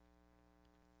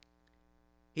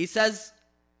 He says,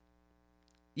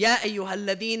 يَا أَيُّهَا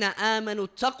الَّذِينَ آمَنُوا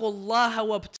اتَّقُوا اللَّهَ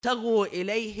وَابْتَغُوا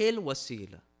إِلَيْهِ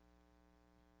الْوَسِيلَةِ.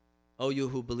 O you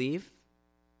who believe,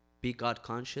 be God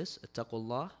conscious. اتقوا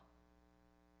الله.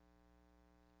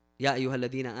 يا أيها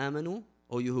الذين آمنوا.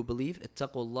 O you who believe,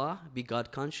 اتقوا الله. Be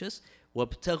God conscious.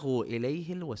 وابتغوا إليه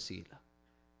الوسيلة.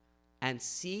 And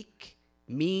seek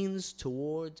means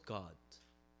toward God.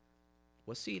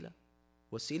 Wasila.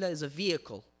 Wasila is a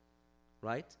vehicle,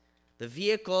 right? The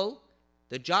vehicle,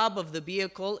 the job of the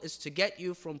vehicle is to get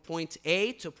you from point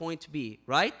A to point B,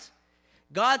 right?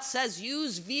 God says,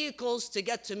 use vehicles to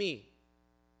get to me.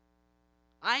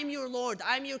 I'm your Lord,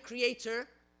 I'm your creator,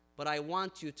 but I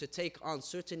want you to take on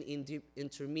certain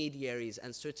intermediaries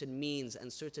and certain means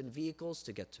and certain vehicles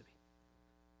to get to me.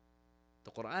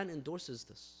 The Quran endorses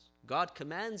this. God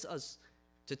commands us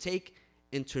to take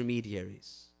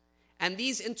intermediaries. And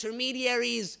these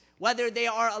intermediaries, whether they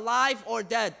are alive or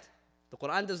dead, the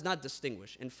Quran does not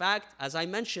distinguish. In fact, as I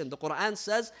mentioned, the Quran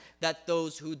says that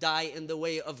those who die in the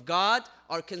way of God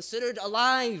are considered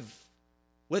alive.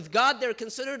 With God, they're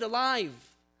considered alive.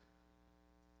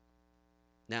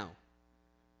 Now,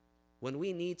 when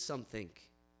we need something,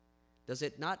 does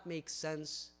it not make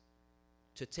sense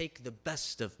to take the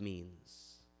best of means?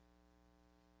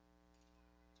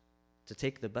 To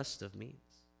take the best of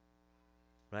means,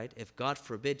 right? If God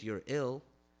forbid you're ill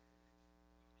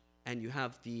and you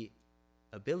have the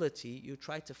ability, you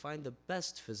try to find the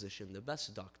best physician, the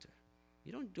best doctor.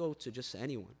 You don't go to just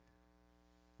anyone.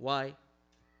 Why?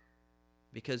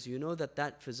 Because you know that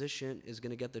that physician is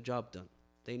going to get the job done.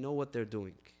 They know what they're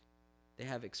doing. They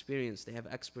have experience. They have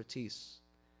expertise.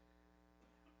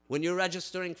 When you're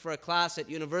registering for a class at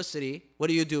university, what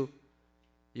do?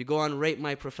 You go on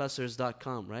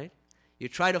ratemyprofessors.com, right? You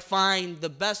try to find the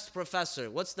best professor.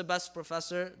 What's the best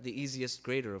professor? The easiest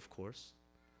grader, of course.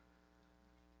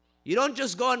 You don't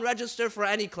just go and register for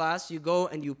any class. You go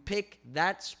and you pick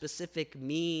that specific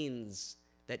means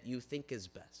that you think is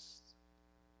best.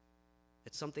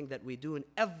 It's something that we do in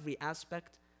every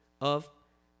aspect of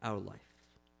our life.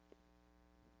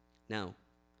 Now,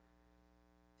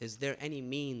 is there any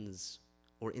means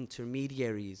or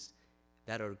intermediaries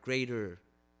that are greater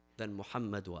than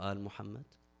Muhammad wa al Muhammad?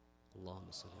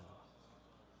 Allahumma salli ala.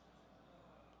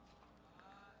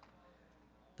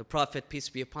 The Prophet, peace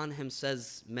be upon him,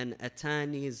 says, "Man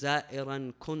atani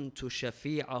za'iran kuntu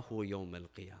shafi'ahu yawm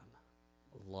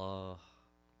al-qiyamah." Allah.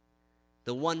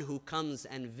 The one who comes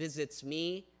and visits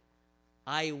me,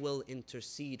 I will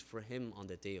intercede for him on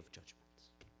the day of judgment.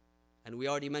 And we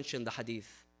already mentioned the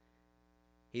hadith.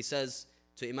 He says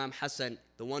to Imam Hassan,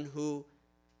 the one who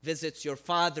visits your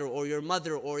father or your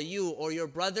mother or you or your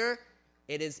brother,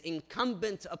 it is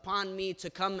incumbent upon me to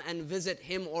come and visit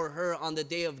him or her on the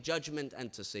day of judgment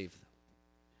and to save them.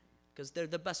 Because they're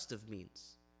the best of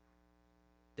means.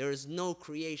 There is no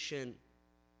creation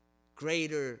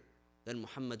greater than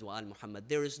Muhammad wa al Muhammad.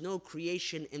 There is no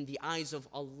creation in the eyes of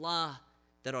Allah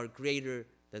that are greater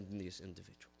than these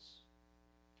individuals.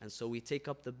 And so we take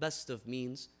up the best of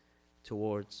means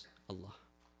towards Allah.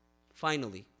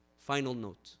 Finally, final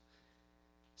note,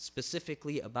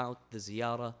 specifically about the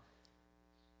ziyarah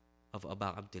of Abu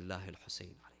Abdullah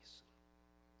al-Husayn.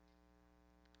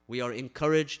 We are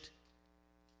encouraged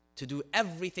to do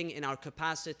everything in our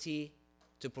capacity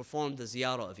to perform the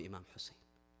ziyarah of Imam Hussein.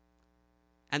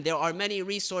 And there are many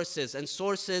resources and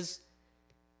sources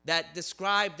that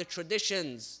describe the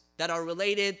traditions that are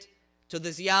related to the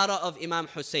ziyarah of Imam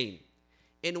Hussein.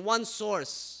 In one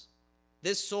source,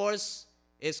 this source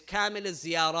is Kamil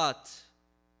al-Ziyarat.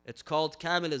 It's called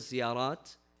Kamil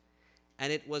al-Ziyarat,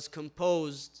 and it was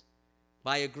composed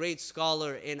by a great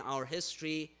scholar in our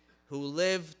history who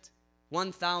lived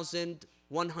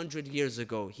 1,100 years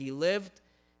ago. He lived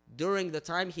during the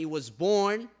time he was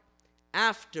born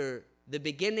after the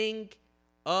beginning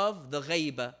of the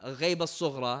ghaiba, al-ghaiba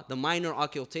al-sughra, the minor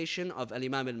occultation of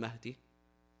al-Imam al-Mahdi,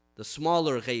 the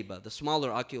smaller ghaiba, the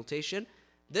smaller occultation.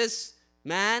 This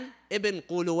man, Ibn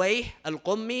Quluwayh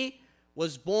al-Qummi,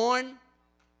 was born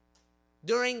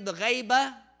during the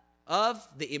ghaiba of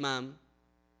the Imam,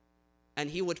 and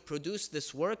he would produce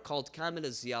this work called Kamil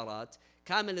al-Ziyarat.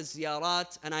 Kamil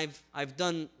al-Ziyarat, and I've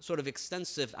done sort of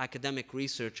extensive academic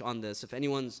research on this. If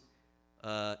anyone's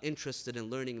interested in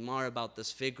learning more about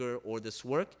this figure or this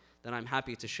work, then I'm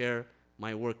happy to share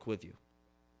my work with you.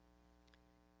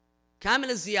 Kamil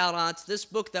al-Ziyarat, this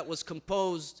book that was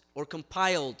composed or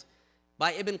compiled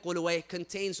by Ibn Quluwayh,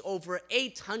 contains over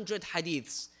 800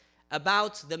 hadiths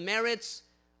about the merits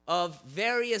of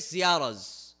various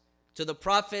ziyaras to the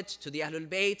Prophet, to the Ahlul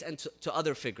Bayt, and to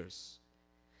other figures.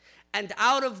 And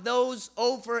out of those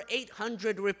over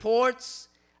 800 reports,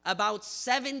 about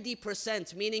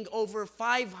 70%, meaning over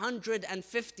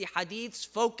 550 hadiths,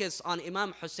 focus on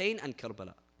Imam Hussein and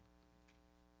Karbala.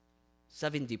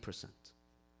 70%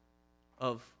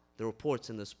 of the reports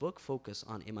in this book focus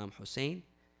on Imam Hussein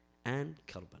and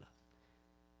Karbala.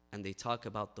 And they talk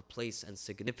about the place and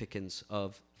significance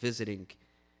of visiting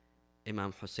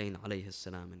Imam Hussein alayhi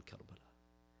salam in Karbala.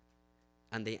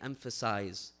 And they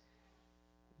emphasize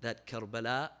that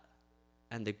Karbala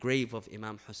and the grave of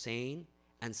Imam Hussein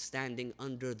and standing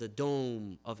under the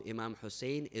dome of Imam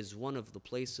Hussein is one of the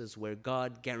places where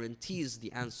God guarantees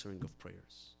the answering of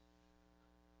prayers.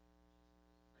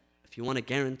 If you want a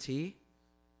guarantee,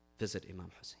 visit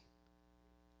Imam Hussein.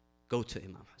 Go to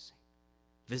Imam Hussein.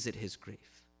 Visit his grave.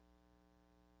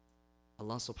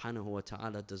 Allah subhanahu wa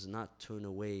ta'ala does not turn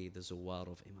away the zawar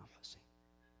of Imam Hussein.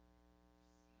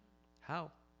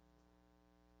 How?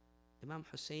 Imam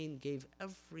Hussein gave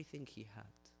everything he had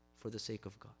for the sake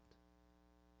of God.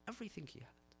 Everything he had.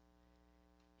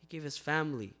 He gave his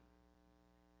family.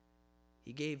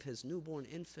 He gave his newborn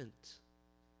infant.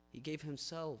 He gave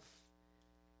himself.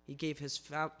 He gave his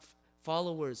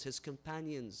followers, his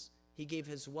companions. He gave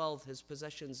his wealth, his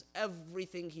possessions,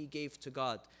 everything he gave to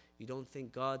God. You don't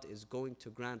think God is going to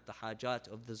grant the hajat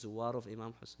of the zuwar of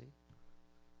Imam Hussein?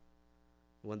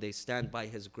 When they stand by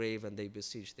his grave and they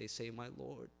beseech, they say, "My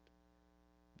Lord,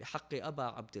 bihaqqi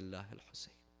Aba Abdullah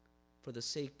al-Hussein," for the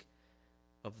sake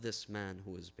of this man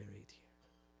who is buried here.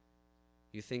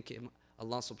 You think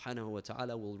Allah subhanahu wa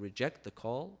ta'ala will reject the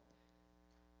call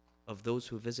of those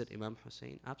who visit Imam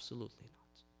Hussein? Absolutely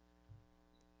not.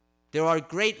 There are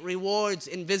great rewards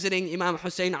in visiting Imam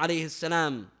Hussein alayhi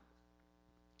salam.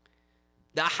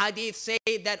 The hadith say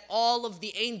that all of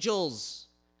the angels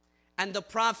and the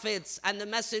prophets and the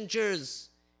messengers,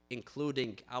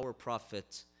 including our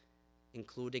prophet,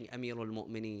 including Amir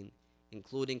al-Mu'mineen,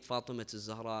 including Fatima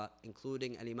al-Zahra,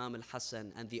 including al-Imam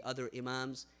al-Hassan and the other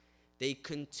imams, they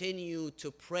continue to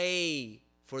pray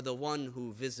for the one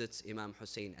who visits Imam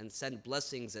Hussein and send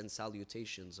blessings and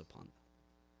salutations upon them.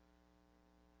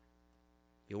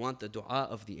 You want the dua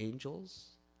of the angels?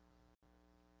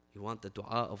 You want the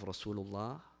dua of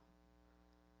Rasulullah?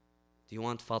 Do you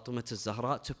want Fatima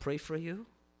al-Zahra to pray for you?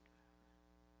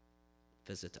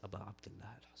 Visit Aba Abdullah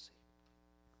al-Hussein.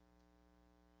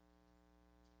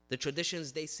 The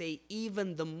traditions, they say,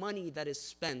 even the money that is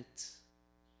spent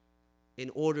in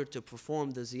order to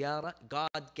perform the ziyarah,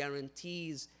 God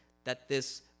guarantees that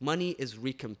this money is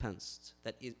recompensed,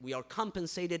 that we are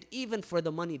compensated even for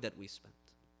the money that we spent.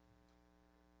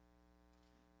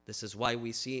 This is why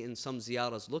we see in some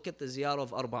ziyarahs, look at the ziyarah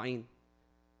of Arba'in.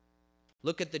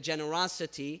 Look at the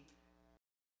generosity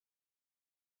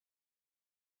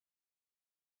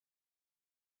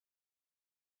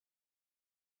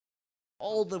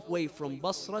all the way from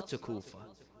Basra to Kufa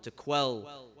to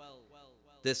quell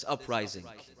this uprising.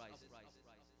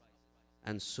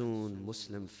 And soon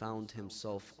Muslim found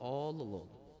himself all alone.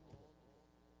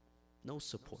 No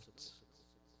support.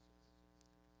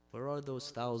 Where are those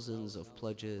thousands of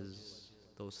pledges,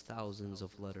 those thousands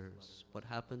of letters? What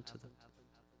happened to them?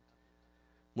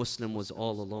 Muslim was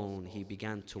all alone. He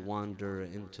began to wander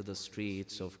into the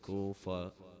streets of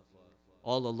Kufa,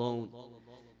 all alone.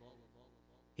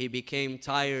 He became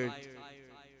tired.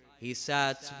 He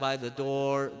sat by the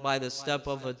door, by the step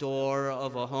of a door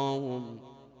of a home.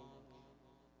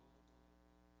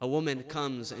 A woman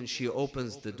comes and she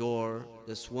opens the door.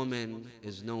 This woman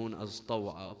is known as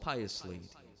Taw'a, a pious lady.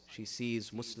 She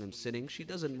sees Muslim sitting. She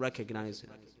doesn't recognize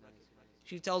him.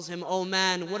 She tells him, "Oh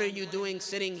man, what are you doing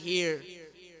sitting here?"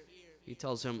 He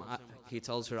tells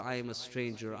her, "I am a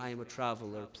stranger, I am a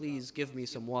traveler. Please give me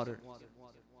some water."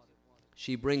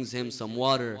 She brings him some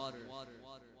water.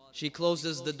 She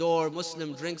closes the door.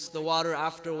 Muslim drinks the water.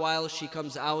 After a while, she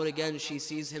comes out again. She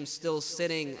sees him still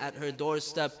sitting at her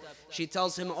doorstep. She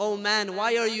tells him, "Oh man,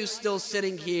 why are you still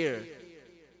sitting here?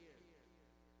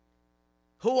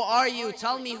 Who are you?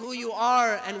 Tell me who you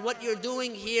are and what you're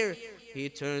doing here." He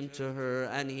turned to her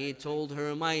and he told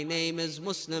her, "My name is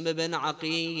Muslim ibn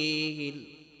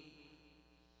Aqil.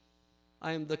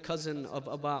 I am the cousin of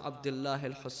Abu Abdullah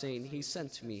al-Hussein. He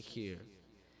sent me here.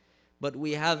 But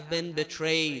we have been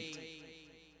betrayed."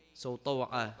 So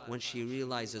Taw'a, when she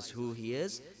realizes who he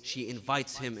is, she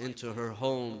invites him into her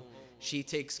home. She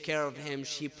takes care of him.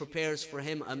 She prepares for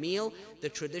him a meal. The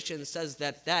tradition says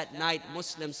that that night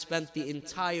Muslims spent the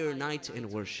entire night in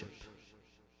worship,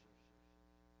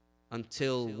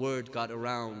 until word got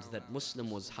around that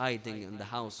Muslim was hiding in the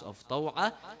house of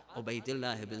Taw'a.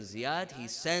 Ubaydullah ibn Ziyad, he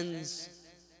sends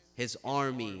his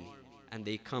army and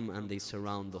they come and they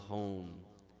surround the home.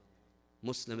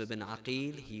 Muslim ibn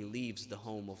Aqil, he leaves the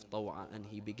home of Taw'a and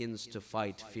he begins to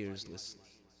fight fearlessly.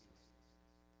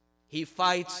 He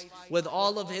fights with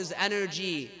all of his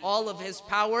energy, all of his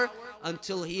power,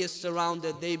 until he is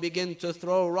surrounded. They begin to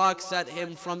throw rocks at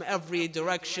him from every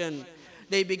direction.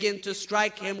 They begin to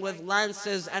strike him with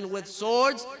lances and with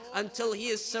swords until he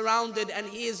is surrounded and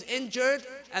he is injured,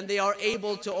 and they are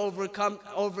able to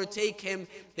overtake him.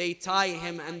 They tie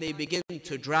him and they begin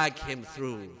to drag him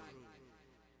through.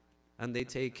 And they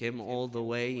take him all the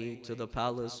way to the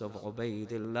palace of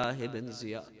Ubaydullah ibn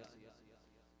Ziyad.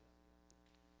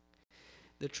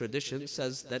 The tradition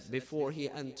says that before he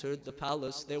entered the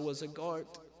palace, there was a guard.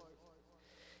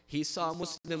 He saw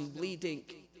Muslim bleeding.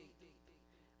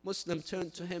 Muslim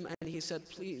turned to him and he said,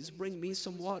 "Please bring me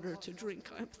some water to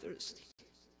drink. I'm thirsty."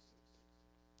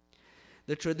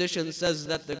 The tradition says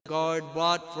that the guard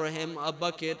brought for him a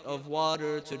bucket of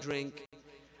water to drink.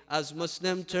 As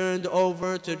Muslim turned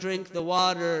over to drink the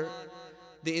water,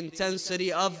 the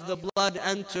intensity of the blood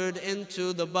entered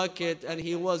into the bucket and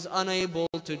he was unable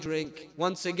to drink.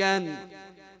 Once again,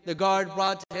 the guard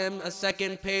brought him a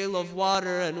second pail of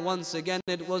water and once again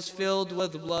it was filled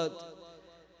with blood.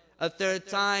 A third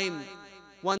time,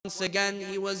 once again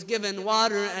he was given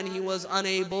water and he was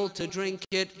unable to drink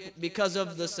it because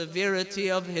of the severity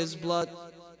of his blood.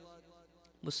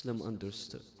 Muslim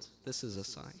understood. This is a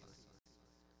sign.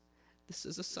 This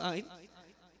is a sign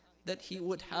that he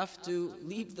would have to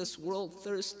leave this world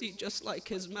thirsty, just like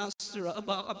his master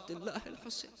Abu Abdullah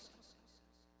al-Hussein.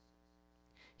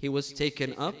 He was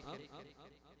taken up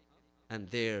and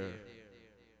there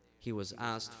he was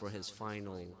asked for his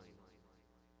final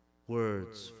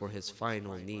words, for his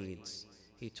final needs.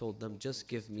 He told them, "Just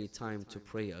give me time to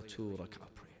pray a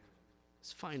 2-rak'ah prayer."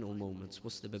 His final moments,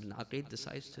 Muslim ibn Aqil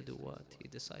decides to do what? He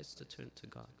decides to turn to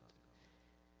God.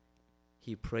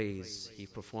 He prays, he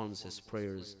performs his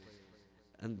prayers,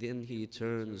 and then he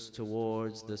turns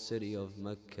towards the city of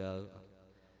Mecca.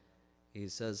 He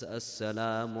says,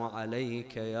 "Assalamu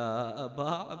alayka ya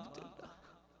Aba Abdullah."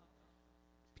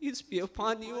 Peace be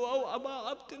upon you, O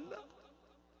Aba Abdullah.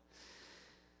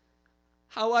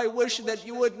 How I wish that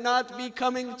you would not be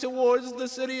coming towards the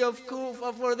city of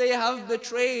Kufa, for they have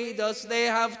betrayed us, they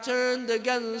have turned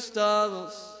against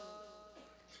us.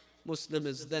 Muslim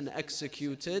is then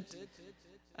executed,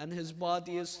 and his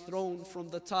body is thrown from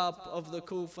the top of the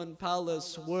Kufan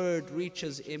palace. Word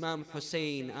reaches Imam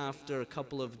Hussein after a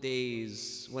couple of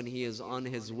days when he is on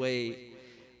his way.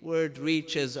 Word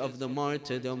reaches of the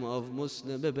martyrdom of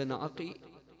Muslim ibn Aqil.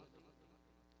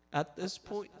 At this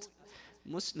point,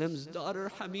 Muslim's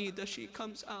daughter Hamida, she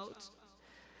comes out.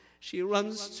 She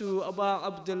runs to Abu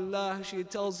Abdullah. She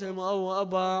tells him, "Oh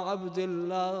Abu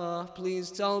Abdullah,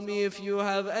 please tell me if you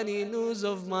have any news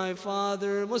of my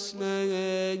father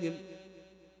Muslim."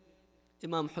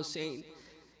 Imam Hussein,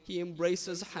 he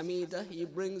embraces Hamida. He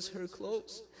brings her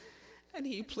close and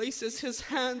he places his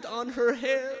hand on her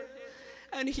hair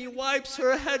and he wipes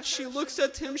her head. She looks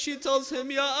at him. She tells him,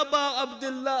 "Ya Abu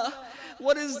Abdullah,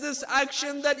 what is this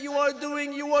action that you are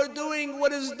doing? You are doing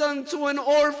what is done to an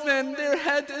orphan. Their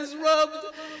head is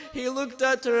rubbed." He looked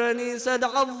at her and he said,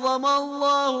 "عظم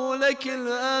الله لك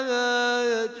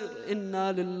الأجر.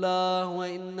 إنا لله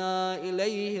وإنا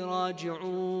إليه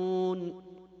راجعون.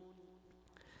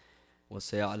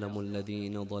 وسيعلم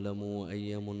الذين ظلموا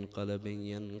أي منقلب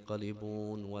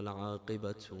ينقلبون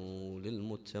والعاقبة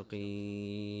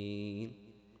للمتقين."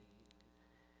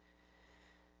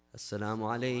 السلام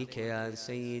عليك يا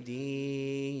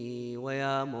سيدي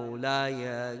ويا مولاي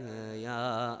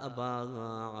يا أبا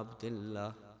عبد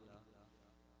الله.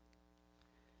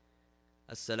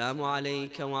 السلام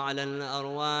عليك وعلى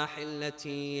الأرواح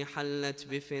التي حلت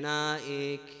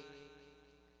بفنائك.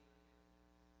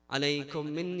 عليكم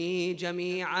مني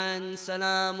جميعا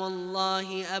سلام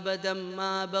الله أبدا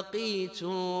ما بقيت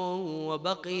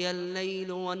وبقي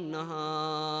الليل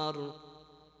والنهار،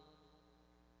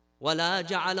 ولا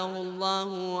جعله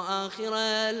الله آخر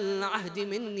العهد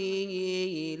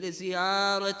مني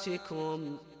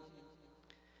لزيارتكم.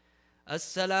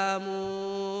 السلام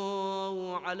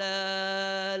على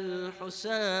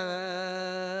الحسين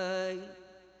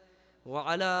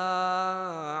وعلى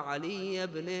علي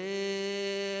بن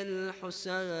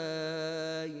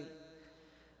الحسين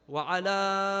وعلى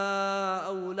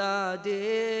أولاد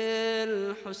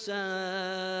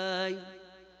الحسين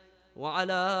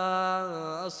وعلى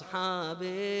أصحاب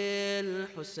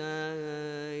الحسين.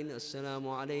 السلام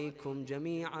عليكم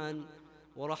جميعا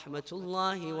ورحمة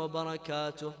الله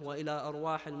وبركاته. وإلى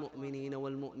أرواح المؤمنين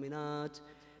والمؤمنات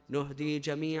نهدي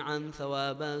جميعا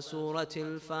ثواب سورة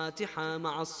الفاتحة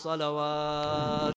مع الصلوات.